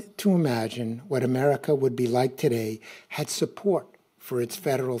hard to imagine what America would be like today had support for its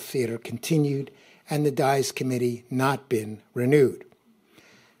Federal Theater continued and the Dies Committee not been renewed.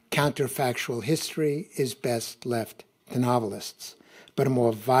 Counterfactual history is best left to novelists, but a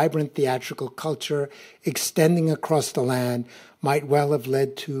more vibrant theatrical culture extending across the land might well have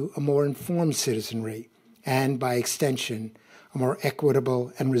led to a more informed citizenry and, by extension, a more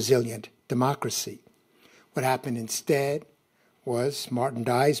equitable and resilient democracy. What happened instead was Martin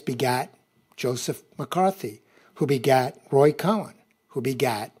Dies begat Joseph McCarthy, who begat Roy Cohn, who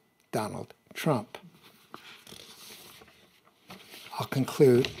begat Donald Trump. I'll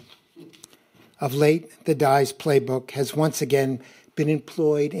conclude. Of late, the Dies playbook has once again been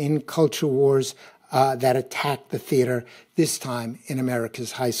employed in culture wars that attacked the theater, this time in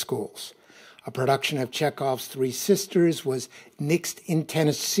America's high schools. A production of Chekhov's Three Sisters was nixed in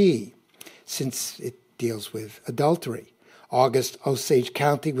Tennessee, since it deals with adultery. August, Osage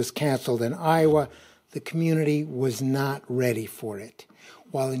County was canceled in Iowa. The community was not ready for it.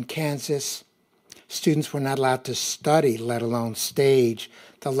 While in Kansas, students were not allowed to study, let alone stage,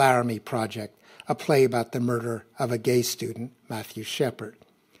 the Laramie Project, a play about the murder of a gay student, Matthew Shepard.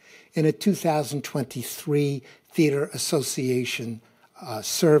 In a 2023 Theater Association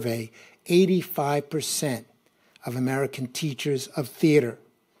survey, 85% of American teachers of theater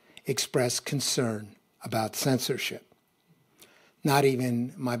expressed concern about censorship. Not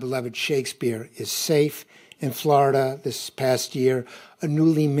even my beloved Shakespeare is safe. In Florida this past year, a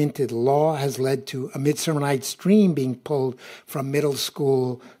newly minted law has led to A Midsummer Night's Dream being pulled from middle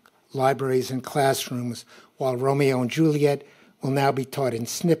school libraries and classrooms, while Romeo and Juliet will now be taught in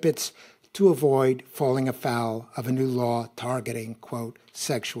snippets to avoid falling afoul of a new law targeting, quote,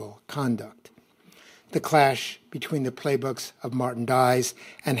 sexual conduct. The clash between the playbooks of Martin Dies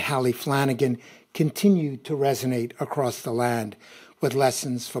and Hallie Flanagan continued to resonate across the land, with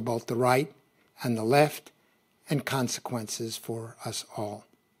lessons for both the right and the left and consequences for us all.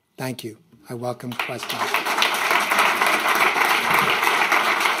 Thank you. I welcome questions.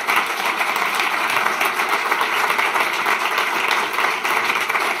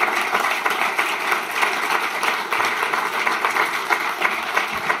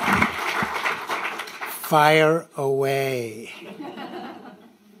 Fire away.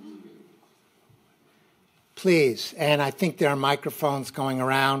 Please, and I think there are microphones going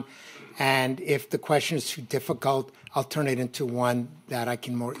around, and if the question is too difficult, I'll turn it into one that I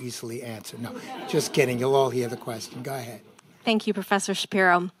can more easily answer. No, just kidding. You'll all hear the question. Go ahead. Thank you, Professor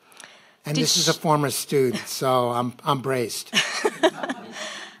Shapiro. And this is a former student, so I'm braced.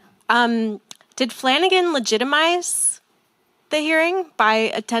 Did Flanagan legitimize the hearing by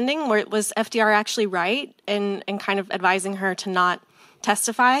attending? Was FDR actually right in kind of advising her to not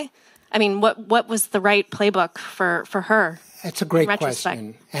testify? I mean, what was the right playbook for her? It's a great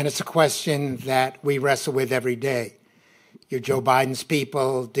question, and it's a question that we wrestle with every day. You're Joe Biden's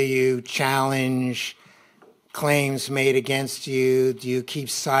people. Do you challenge claims made against you? Do you keep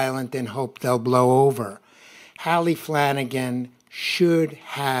silent and hope they'll blow over? Hallie Flanagan should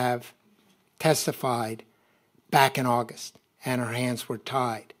have testified back in August, and her hands were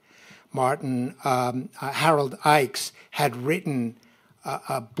tied. Harold Ickes had written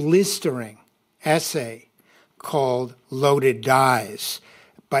a blistering essay called Loaded Dies,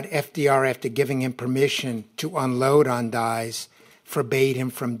 but FDR, after giving him permission to unload on Dies, forbade him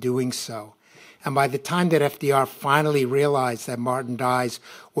from doing so. And by the time that FDR finally realized that Martin Dies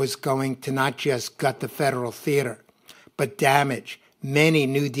was going to not just gut the Federal Theater, but damage many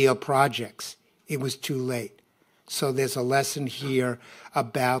New Deal projects, it was too late. So there's a lesson here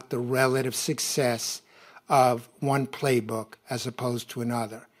about the relative success of one playbook as opposed to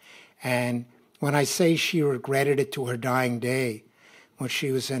another. And when I say she regretted it to her dying day, when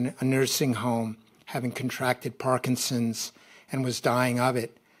she was in a nursing home having contracted Parkinson's and was dying of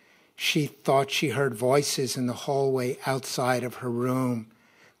it, she thought she heard voices in the hallway outside of her room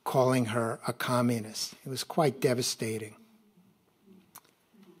calling her a communist. It was quite devastating.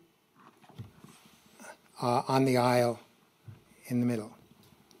 On the aisle, in the middle.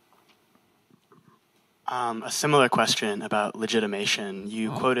 A similar question about legitimation.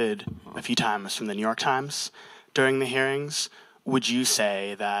 You quoted a few times from the New York Times during the hearings. Would you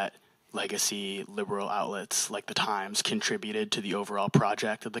say that legacy liberal outlets like the Times contributed to the overall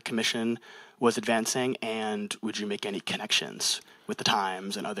project that the commission was advancing? And would you make any connections with the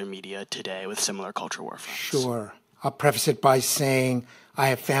Times and other media today with similar culture war fronts? Sure. I'll preface it by saying I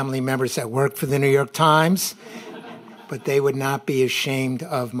have family members that work for the New York Times, but they would not be ashamed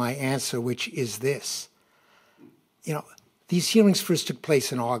of my answer, which is this. You know, these hearings first took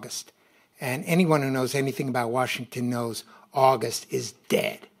place in August, and anyone who knows anything about Washington knows August is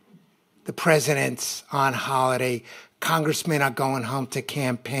dead. The president's on holiday. Congressmen are going home to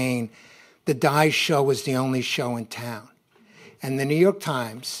campaign. The Dies show was the only show in town. And the New York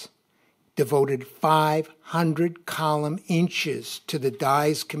Times devoted 500 column inches to the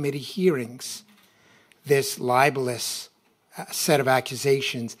Dies Committee hearings, this libelous set of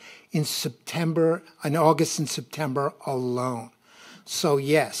accusations, in August and September alone. So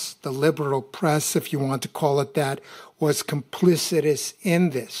yes, the liberal press, if you want to call it that, was complicitous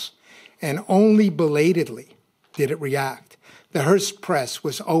in this. And only belatedly did it react. The Hearst press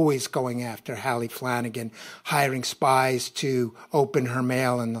was always going after Hallie Flanagan, hiring spies to open her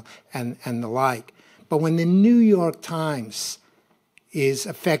mail and the like. But when the New York Times is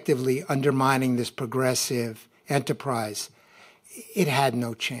effectively undermining this progressive enterprise, it had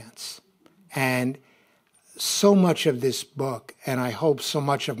no chance. And so much of this book, and I hope so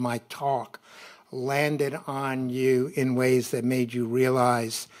much of my talk, landed on you in ways that made you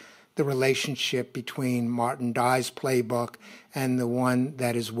realize the relationship between Martin Dye's Playbook and the one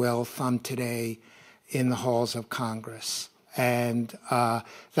that is well thumbed today in the halls of Congress. And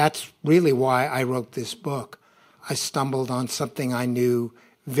that's really why I wrote this book. I stumbled on something I knew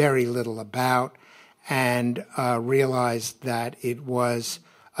very little about and realized that it was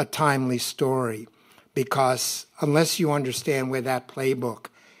a timely story, because unless you understand where that playbook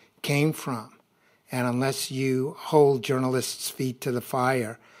came from, and unless you hold journalists' feet to the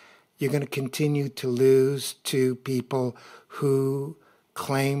fire, you're going to continue to lose to people who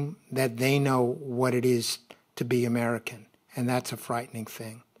claim that they know what it is to be American, and that's a frightening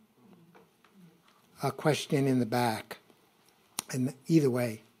thing. A question in the back, and either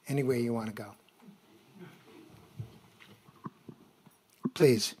way, any way you want to go.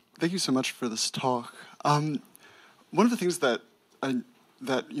 Please. Thank you so much for this talk. One of the things that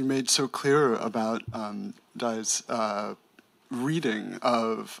you made so clear about Dye's reading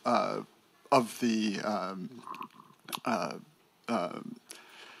of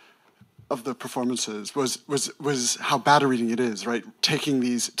the performances was how bad a reading it is, right?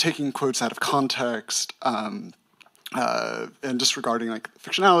 Taking quotes out of context, and disregarding like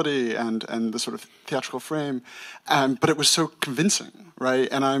fictionality and the sort of theatrical frame, but it was so convincing, right?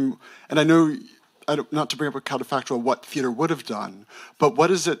 And I know, not to bring up a counterfactual what theater would have done, but what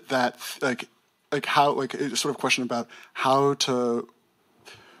is it that how a sort of question about how to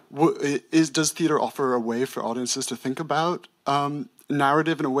does theater offer a way for audiences to think about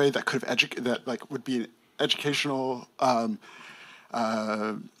narrative in a way that could have would be an educational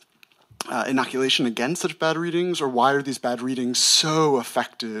inoculation against such bad readings, or why are these bad readings so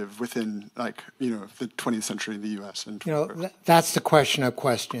effective within the 20th century in the U.S. and that's the question of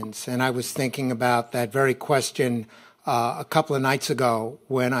questions, and I was thinking about that very question a couple of nights ago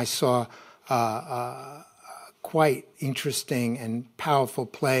when I saw quite interesting and powerful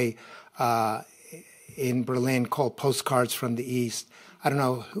play in Berlin called Postcards from the East. I don't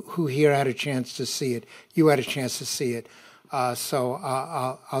know who here had a chance to see it. You had a chance to see it. So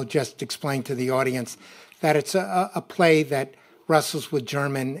I'll just explain to the audience that it's a play that wrestles with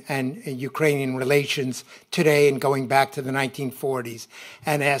German and Ukrainian relations today and going back to the 1940s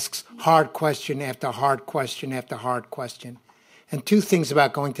and asks hard question after hard question after hard question. And two things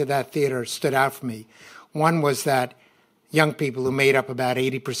about going to that theater stood out for me. One was that young people who made up about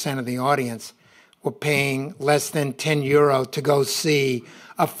 80% of the audience were paying less than €10 to go see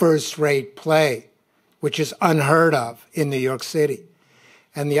a first-rate play, which is unheard of in New York City.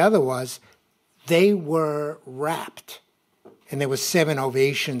 And the other was they were rapt, and there were 7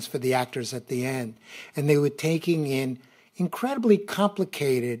 ovations for the actors at the end. And they were taking in incredibly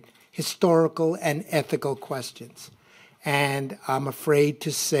complicated historical and ethical questions. And I'm afraid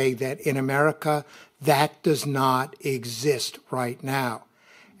to say that in America, that does not exist right now.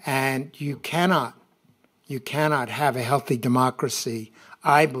 And you cannot have a healthy democracy,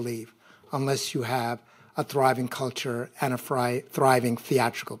 I believe, unless you have a thriving culture and a thriving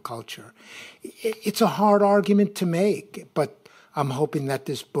theatrical culture. It's a hard argument to make, but I'm hoping that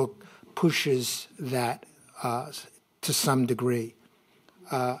this book pushes that to some degree.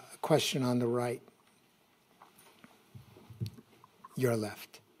 A question on the right. Your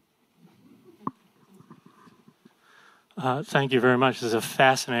left. Thank you very much. This is a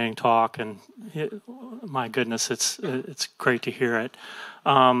fascinating talk, and my goodness, it's great to hear it.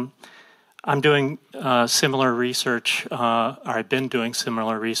 I'm doing similar research, or I've been doing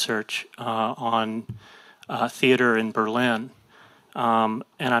similar research on theater in Berlin, and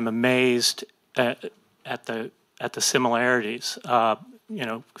I'm amazed at the similarities.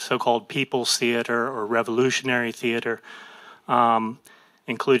 So-called people's theater or revolutionary theater,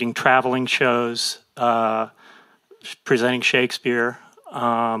 including traveling shows, presenting Shakespeare,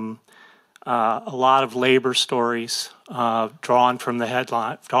 a lot of labor stories drawn from the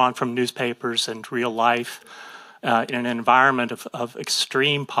headline, drawn from newspapers and real life, in an environment of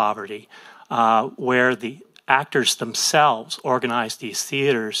extreme poverty, where the actors themselves organized these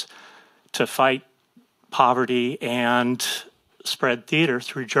theaters to fight poverty and spread theater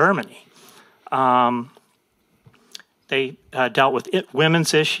through Germany. They dealt with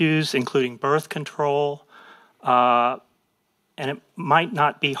women's issues, including birth control, and it might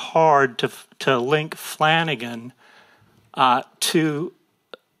not be hard to link Flanagan to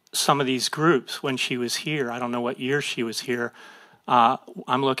some of these groups when she was here. I don't know what year she was here.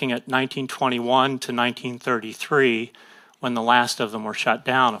 I'm looking at 1921 to 1933, when the last of them were shut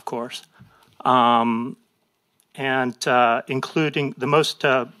down, of course. And including the most,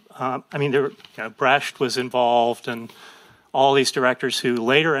 Brecht was involved, and all these directors who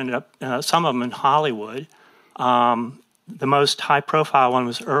later ended up, some of them in Hollywood. The most high-profile one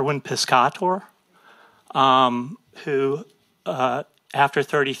was Erwin Piscator, who, after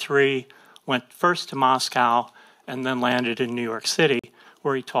 33, went first to Moscow and then landed in New York City,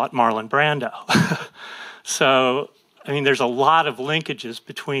 where he taught Marlon Brando. So, there's a lot of linkages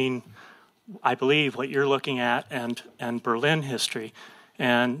between, I believe, what you're looking at and Berlin history.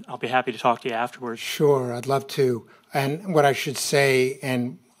 And I'll be happy to talk to you afterwards. Sure, I'd love to. And what I should say,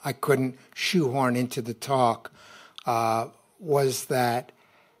 and I couldn't shoehorn into the talk, was that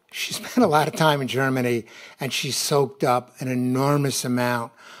she spent a lot of time in Germany, and she soaked up an enormous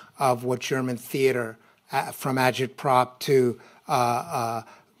amount of what German theater, from agitprop to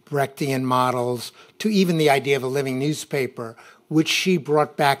Brechtian models, to even the idea of a living newspaper, which she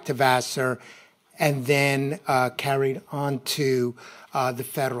brought back to Vassar and then carried on to the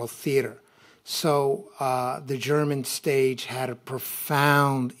Federal Theater. So the German stage had a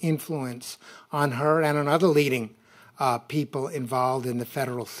profound influence on her and on other leading people involved in the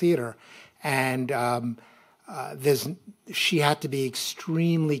Federal Theater. And she had to be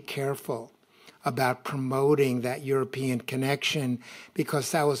extremely careful about promoting that European connection,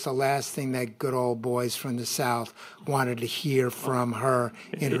 because that was the last thing that good old boys from the South wanted to hear from her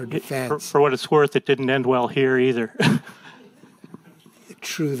in her defense. For what it's worth, it didn't end well here either.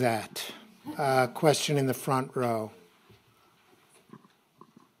 True that. Question in the front row.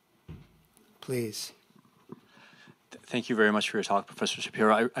 Please. Thank you very much for your talk, Professor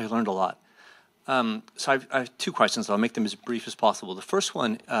Shapiro. I learned a lot. So I have two questions. I'll make them as brief as possible. The first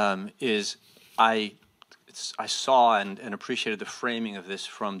one is I saw and appreciated the framing of this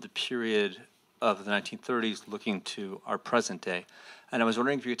from the period of the 1930s looking to our present day. And I was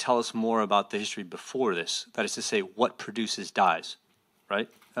wondering if you could tell us more about the history before this. That is to say, what produces dies, right?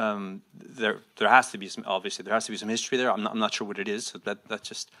 There has to be some, obviously, there has to be some history there. I'm not sure what it is, so that's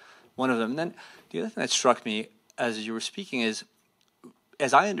just one of them. And then the other thing that struck me as you were speaking is,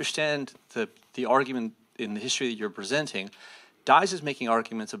 as I understand the argument in the history that you're presenting, Dies is making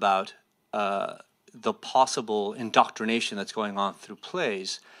arguments about the possible indoctrination that's going on through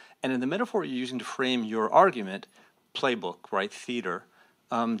plays. And in the metaphor you're using to frame your argument, playbook, right, theater,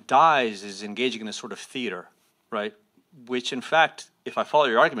 Dies is engaging in a sort of theater, right, which in fact, if I follow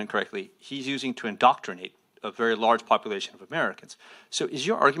your argument correctly, he's using to indoctrinate a very large population of Americans. So is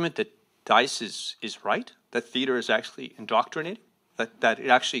your argument that Dies is right, that theater is actually indoctrinating, that it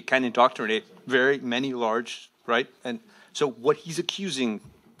actually can indoctrinate very many large, right? And so what he's accusing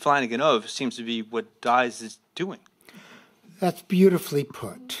Flanagan of seems to be what Dies is doing. That's beautifully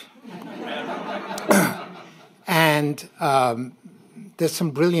put. And there's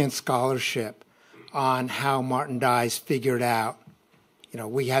some brilliant scholarship on how Martin Dies figured out,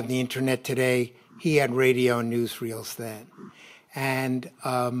 we have the internet today, he had radio and newsreels then. And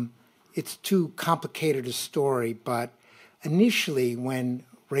it's too complicated a story, but initially when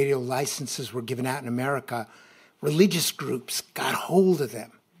radio licenses were given out in America, religious groups got hold of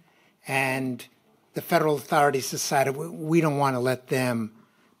them. And the federal authorities decided we don't want to let them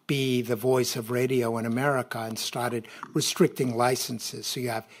be the voice of radio in America, and started restricting licenses. So you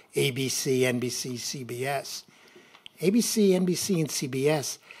have ABC, NBC, CBS. ABC, NBC, and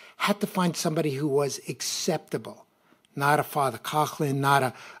CBS had to find somebody who was acceptable, not a Father Coughlin,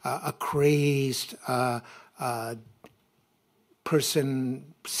 not a crazed person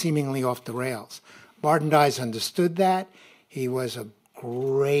seemingly off the rails. Martin Dies understood that. He was a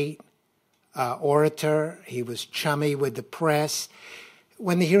great orator. He was chummy with the press.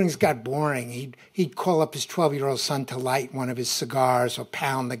 When the hearings got boring, he'd call up his 12-year-old son to light one of his cigars or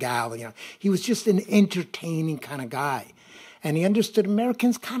pound the gavel. He was just an entertaining kind of guy. And he understood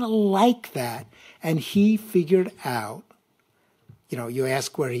Americans kind of like that. And he figured out, you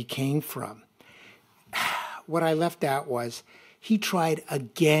ask where he came from. What I left out was he tried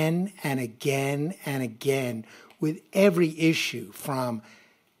again and again and again with every issue, from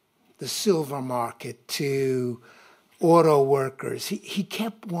the silver market to auto workers. He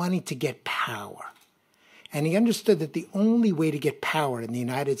kept wanting to get power. And he understood that the only way to get power in the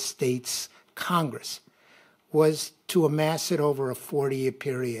United States Congress was to amass it over a 40-year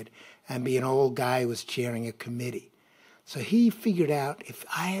period and be an old guy who was chairing a committee. So he figured out, if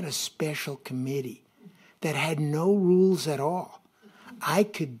I had a special committee that had no rules at all, I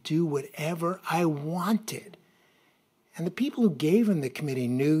could do whatever I wanted. And the people who gave him the committee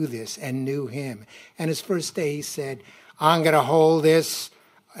knew this and knew him. And his first day he said, I'm going to hold this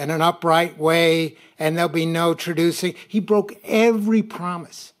in an upright way and there'll be no traducing. He broke every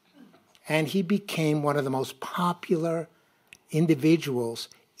promise. And he became one of the most popular individuals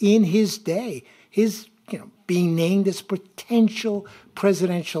in his day, being named as potential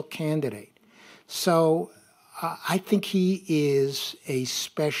presidential candidate. So I think he is a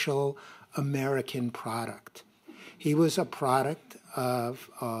special American product. He was a product of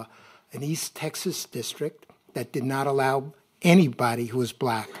an East Texas district that did not allow anybody who was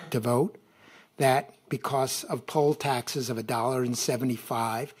black to vote, that because of poll taxes of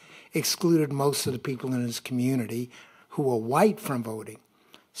 $1.75, excluded most of the people in his community who were white from voting.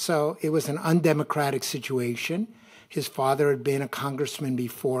 So it was an undemocratic situation. His father had been a congressman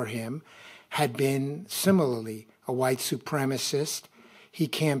before him, had been similarly a white supremacist. He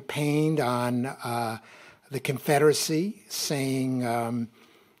campaigned on the Confederacy, saying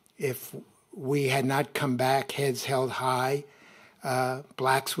if we had not come back heads held high,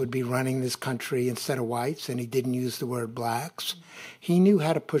 blacks would be running this country instead of whites, and he didn't use the word blacks. He knew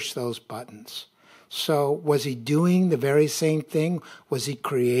how to push those buttons. So was he doing the very same thing? Was he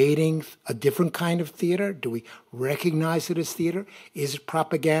creating a different kind of theater? Do we recognize it as theater? Is it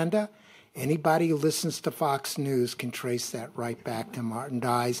propaganda? Anybody who listens to Fox News can trace that right back to Martin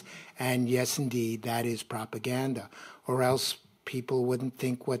Dies, and yes, indeed, that is propaganda. Or else people wouldn't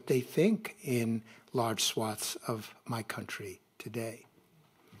think what they think in large swaths of my country today.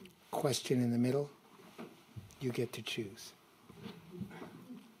 Question in the middle? You get to choose.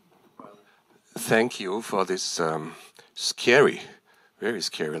 Thank you for this scary, very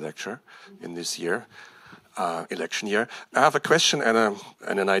scary lecture in this year, election year. I have a question and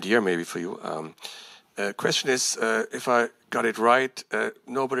an idea maybe for you. Question is, if I got it right,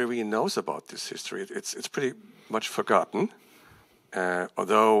 nobody really knows about this history. It's pretty much forgotten,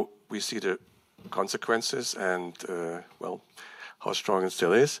 although we see the consequences and, well, how strong it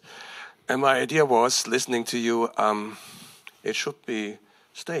still is. And my idea was, listening to you, it should be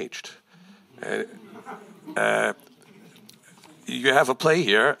staged. You have a play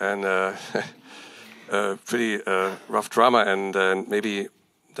here and a pretty rough drama, and maybe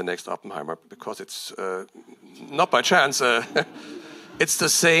the next Oppenheimer, because it's not by chance, it's the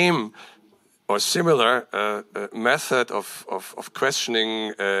same or similar method of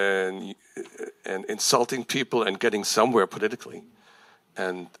questioning and insulting people and getting somewhere politically.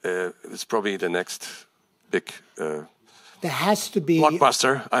 And it's probably the next big there has to be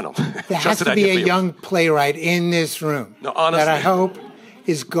blockbuster. I know. There has to be a young playwright in this room that I hope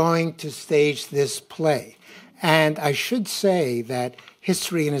is going to stage this play. And I should say that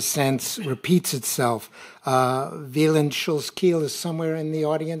history, in a sense, repeats itself. Wieland Schulz-Kiel is somewhere in the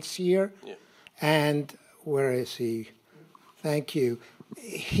audience here. Yeah. And where is he? Thank you.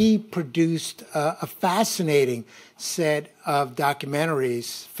 He produced a fascinating set of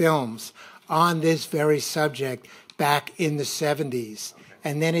documentaries, films, on this very subject back in the 70s,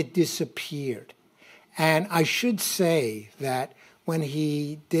 and then it disappeared. And I should say that when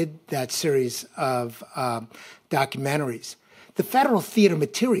he did that series of documentaries, the federal theater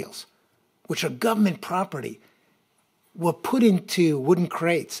materials, which are government property, were put into wooden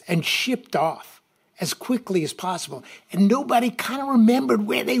crates and shipped off as quickly as possible. And nobody kind of remembered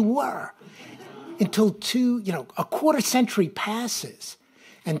where they were until a quarter century passes,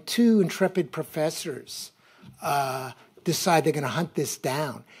 and two intrepid professors decide they're going to hunt this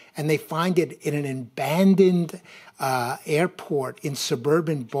down. And they find it in an abandoned airport in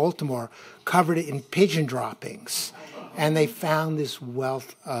suburban Baltimore, covered in pigeon droppings. And they found this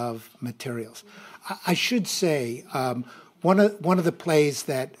wealth of materials. I should say, one of the plays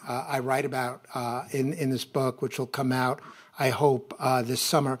that I write about in this book, which will come out, I hope, this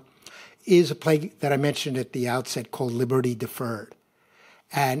summer, is a play that I mentioned at the outset called Liberty Deferred.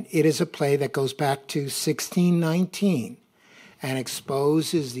 And it is a play that goes back to 1619 and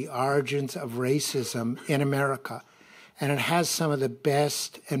exposes the origins of racism in America. And it has some of the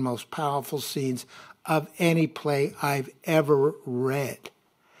best and most powerful scenes of any play I've ever read.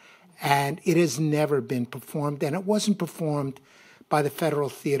 And it has never been performed. And it wasn't performed by the Federal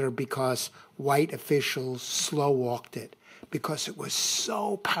Theater because white officials slow-walked it, because it was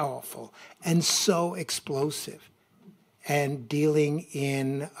so powerful and so explosive and dealing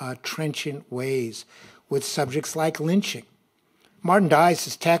in trenchant ways with subjects like lynching. Martin Dies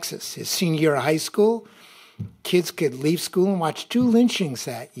is Texas. His senior year of high school, kids could leave school and watch 2 lynchings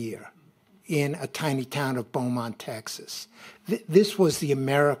that year in a tiny town of Beaumont, Texas. This was the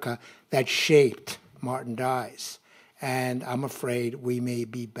America that shaped Martin Dies. And I'm afraid we may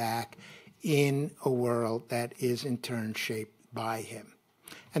be back in a world that is in turn shaped by him.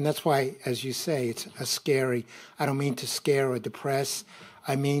 And that's why, as you say, it's a scary, I don't mean to scare or depress,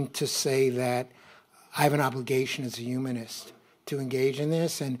 I mean to say that I have an obligation as a humanist to engage in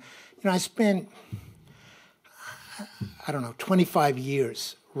this. And, I spent, 25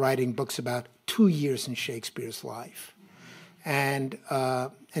 years writing books about 2 years in Shakespeare's life. And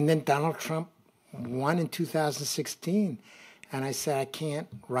then Donald Trump won in 2016. And I said, I can't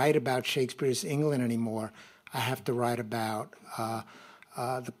write about Shakespeare's England anymore. I have to write about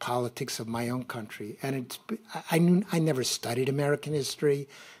the politics of my own country. And I never studied American history.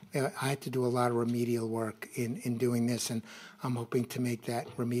 I had to do a lot of remedial work in doing this, and I'm hoping to make that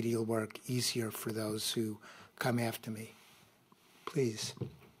remedial work easier for those who come after me. Please.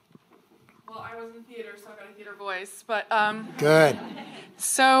 Well, I was in theater, so I got a theater voice. But Good.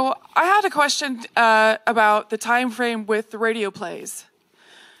 So I had a question about the time frame with the radio plays.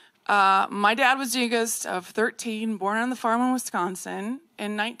 My dad was the youngest of 13, born on the farm in Wisconsin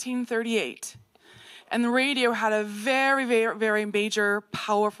in 1938. And the radio had a very, very, very major,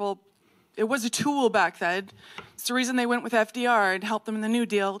 powerful, it was a tool back then. It's the reason they went with FDR and helped them in the New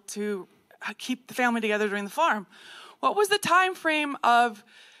Deal to keep the family together during the farm. What was the time frame of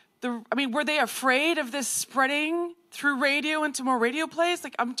were they afraid of this spreading through radio into more radio plays?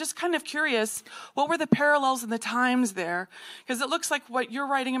 I'm just kind of curious, what were the parallels in the times there? Because it looks like what you're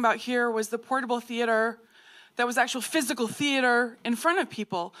writing about here was the portable theater that was actual physical theater in front of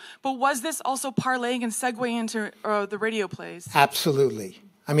people. But was this also parlaying and segueing into the radio plays? Absolutely.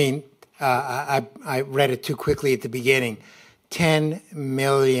 I read it too quickly at the beginning. 10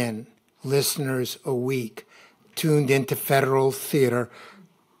 million listeners a week tuned into Federal Theater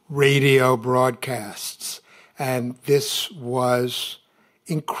radio broadcasts. And this was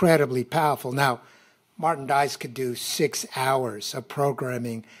incredibly powerful. Now, Martin Dies could do 6 hours of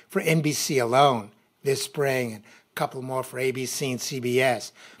programming for NBC alone this spring and a couple more for ABC and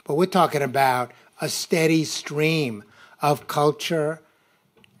CBS. But we're talking about a steady stream of culture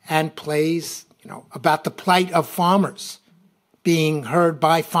and plays, about the plight of farmers being heard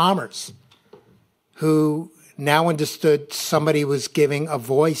by farmers who now understood somebody was giving a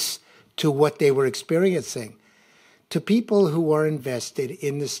voice to what they were experiencing. To people who are invested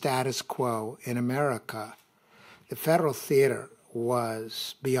in the status quo in America, the Federal Theater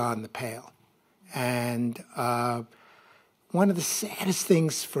was beyond the pale. And one of the saddest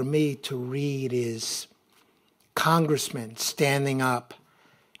things for me to read is congressmen standing up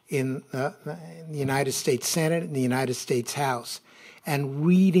in the United States Senate and the United States House and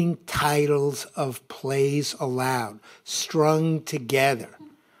reading titles of plays aloud, strung together.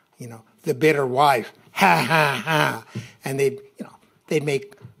 The Bitter Wife, ha, ha, ha. And they'd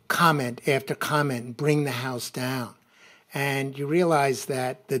make comment after comment and bring the House down. And you realize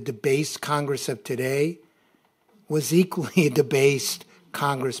that the debased Congress of today was equally a debased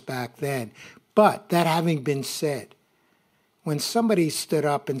Congress back then. But that having been said, when somebody stood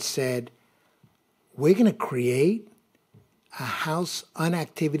up and said, we're going to create a House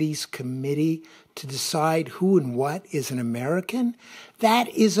Unactivities Committee to decide who and what is an American, that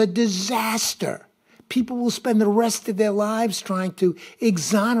is a disaster. People will spend the rest of their lives trying to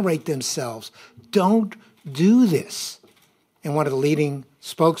exonerate themselves. Don't do this. And one of the leading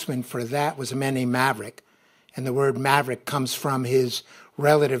spokesmen for that was a man named Maverick. And the word Maverick comes from his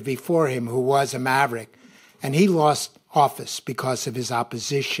relative before him who was a Maverick. And he lost office because of his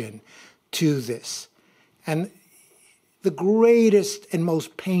opposition to this. And The greatest and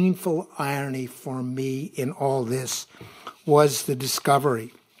most painful irony for me in all this was the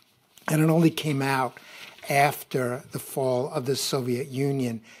discovery, and it only came out after the fall of the Soviet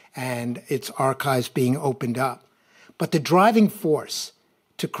Union and its archives being opened up. But the driving force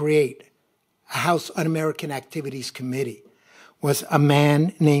to create a House Un-American Activities Committee was a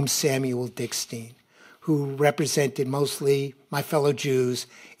man named Samuel Dickstein, who represented mostly my fellow Jews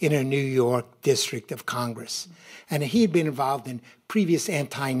in a New York district of Congress. And he had been involved in previous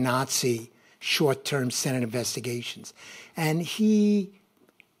anti-Nazi short-term Senate investigations. And he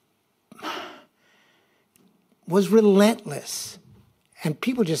was relentless. And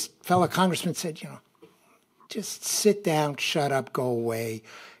people just, fellow congressmen said, just sit down, shut up, go away.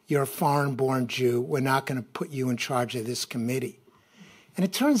 You're a foreign-born Jew. We're not going to put you in charge of this committee. And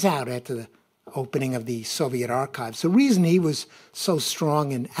it turns out after the opening of the Soviet archives, the reason he was so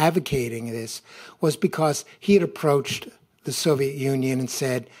strong in advocating this was because he had approached the Soviet Union and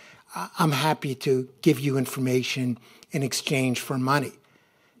said, I'm happy to give you information in exchange for money.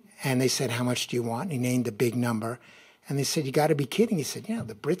 And they said, how much do you want? And he named a big number. And they said, you got to be kidding. He said,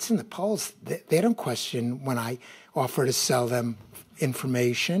 the Brits and the Poles, they don't question when I offer to sell them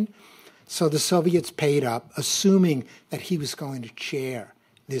information. So the Soviets paid up, assuming that he was going to chair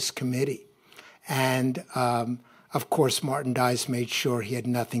this committee. And, of course, Martin Dies made sure he had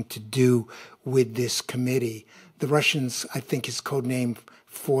nothing to do with this committee. The Russians, I think his code name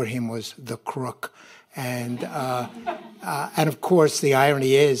for him was the Crook. And of course, the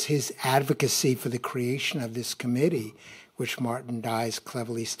irony is his advocacy for the creation of this committee, which Martin Dies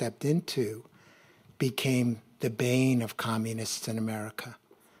cleverly stepped into, became the bane of communists in America.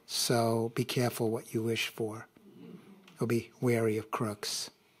 So be careful what you wish for. Or be wary of crooks.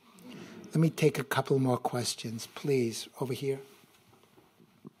 Let me take a couple more questions, please. Over here.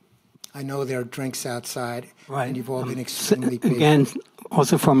 I know there are drinks outside, right. And you've all been extremely patient. Again,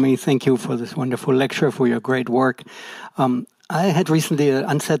 also from me, thank you for this wonderful lecture, for your great work. I had recently an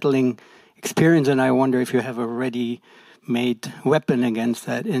unsettling experience, and I wonder if you have a ready-made weapon against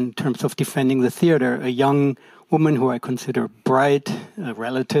that in terms of defending the theater. A young woman who I consider bright, a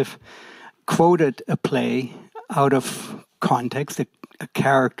relative, quoted a play out of context, a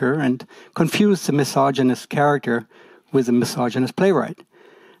character, and confused the misogynist character with a misogynist playwright.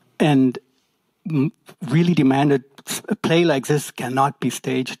 And really demanded a play like this cannot be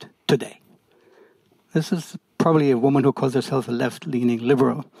staged today. This is probably a woman who calls herself a left-leaning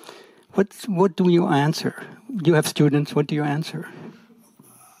liberal. What do you answer? You have students. What do you answer?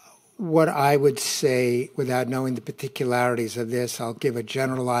 What I would say, without knowing the particularities of this, I'll give a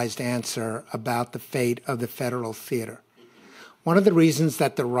generalized answer about the fate of the Federal Theater. One of the reasons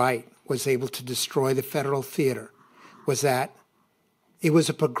that the right was able to destroy the Federal Theater was that it was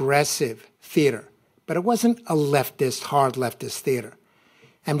a progressive theater, but it wasn't a leftist, hard leftist theater.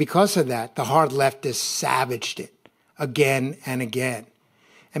 And because of that, the hard leftists savaged it again and again.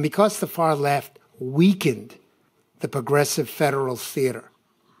 And because the far left weakened the progressive Federal Theater,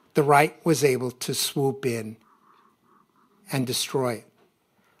 the right was able to swoop in and destroy it.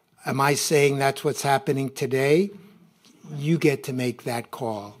 Am I saying that's what's happening today? You get to make that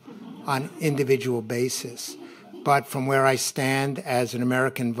call on individual basis. But from where I stand as an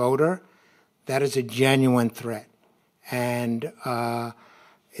American voter, that is a genuine threat. And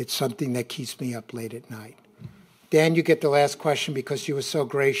it's something that keeps me up late at night. Dan, you get the last question because you were so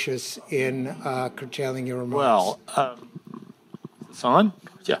gracious in curtailing your remarks. Well, it's on?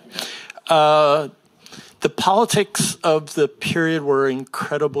 Yeah. The politics of the period were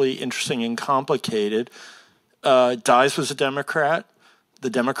incredibly interesting and complicated. Dies was a Democrat. The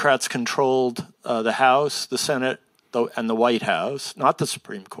Democrats controlled the House, the Senate, and the White House, not the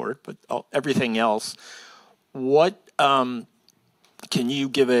Supreme Court, but everything else. What can you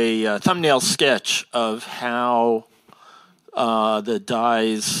give a thumbnail sketch of how the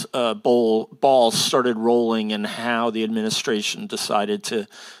Dies ball started rolling and how the administration decided to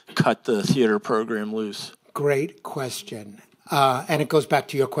cut the theater program loose? Great question. And it goes back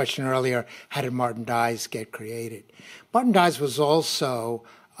to your question earlier, how did Martin Dies get created? Martin Dies was also,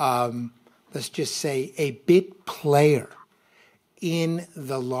 let's just say, a bit player in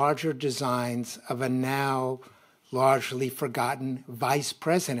the larger designs of a now largely forgotten vice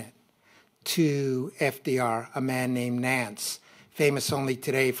president to FDR, a man named Nance, famous only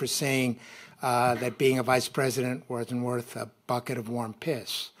today for saying that being a vice president wasn't worth a bucket of warm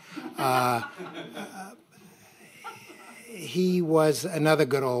piss. He was another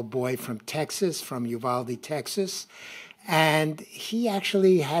good old boy from Texas, from Uvalde, Texas. And he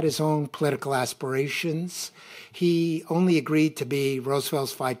actually had his own political aspirations. He only agreed to be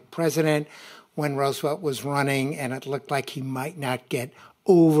Roosevelt's vice president when Roosevelt was running and it looked like he might not get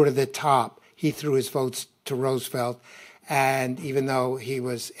over the top, he threw his votes to Roosevelt. And even though he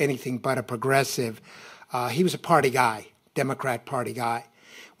was anything but a progressive, he was a party guy, Democrat Party guy.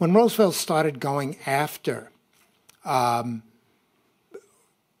 When Roosevelt started going after,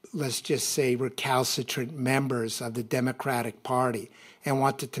 let's just say, recalcitrant members of the Democratic Party and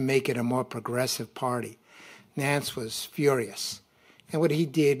wanted to make it a more progressive party, Nance was furious. And what he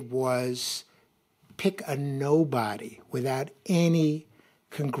did was pick a nobody without any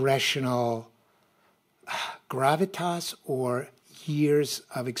congressional gravitas or years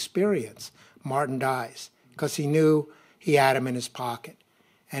of experience, Martin Dies, because he knew he had him in his pocket.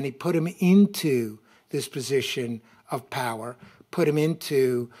 And he put him into this position of power, put him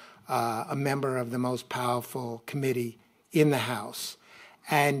into a member of the most powerful committee in the House,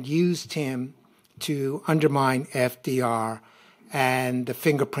 and used him to undermine FDR, and the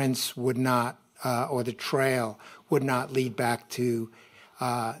fingerprints would not, or the trail would not lead back to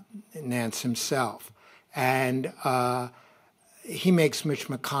Nance himself. And he makes Mitch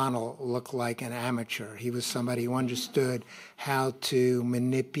McConnell look like an amateur. He was somebody who understood how to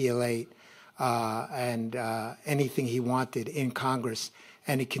manipulate and anything he wanted in Congress,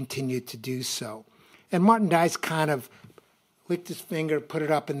 and he continued to do so. And Martin Dice kind of licked his finger, put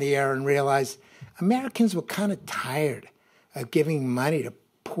it up in the air, and realized Americans were kind of tired of giving money to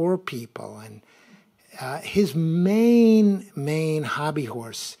poor people. And his main hobby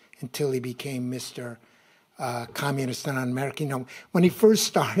horse, until he became Mr. Communist and un-American, when he first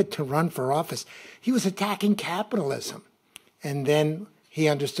started to run for office, he was attacking capitalism. And then he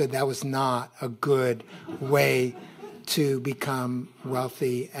understood that was not a good way to become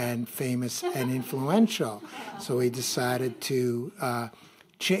wealthy and famous and influential. So he decided to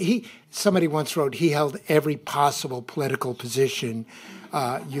somebody once wrote, he held every possible political position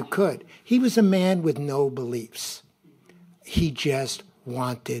you could. He was a man with no beliefs. He just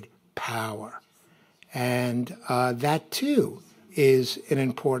wanted power. And that, too, is an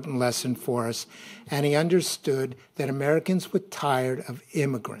important lesson for us. And he understood that Americans were tired of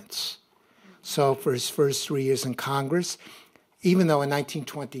immigrants. So for his first 3 years in Congress, even though in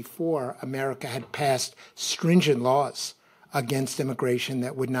 1924 America had passed stringent laws against immigration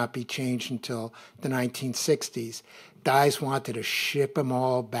that would not be changed until the 1960s, Dies wanted to ship them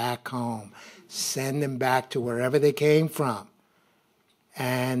all back home, send them back to wherever they came from.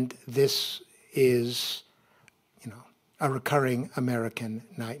 And this is, a recurring American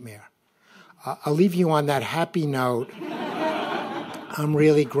nightmare. I'll leave you on that happy note. I'm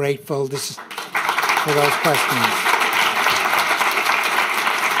really grateful for those questions.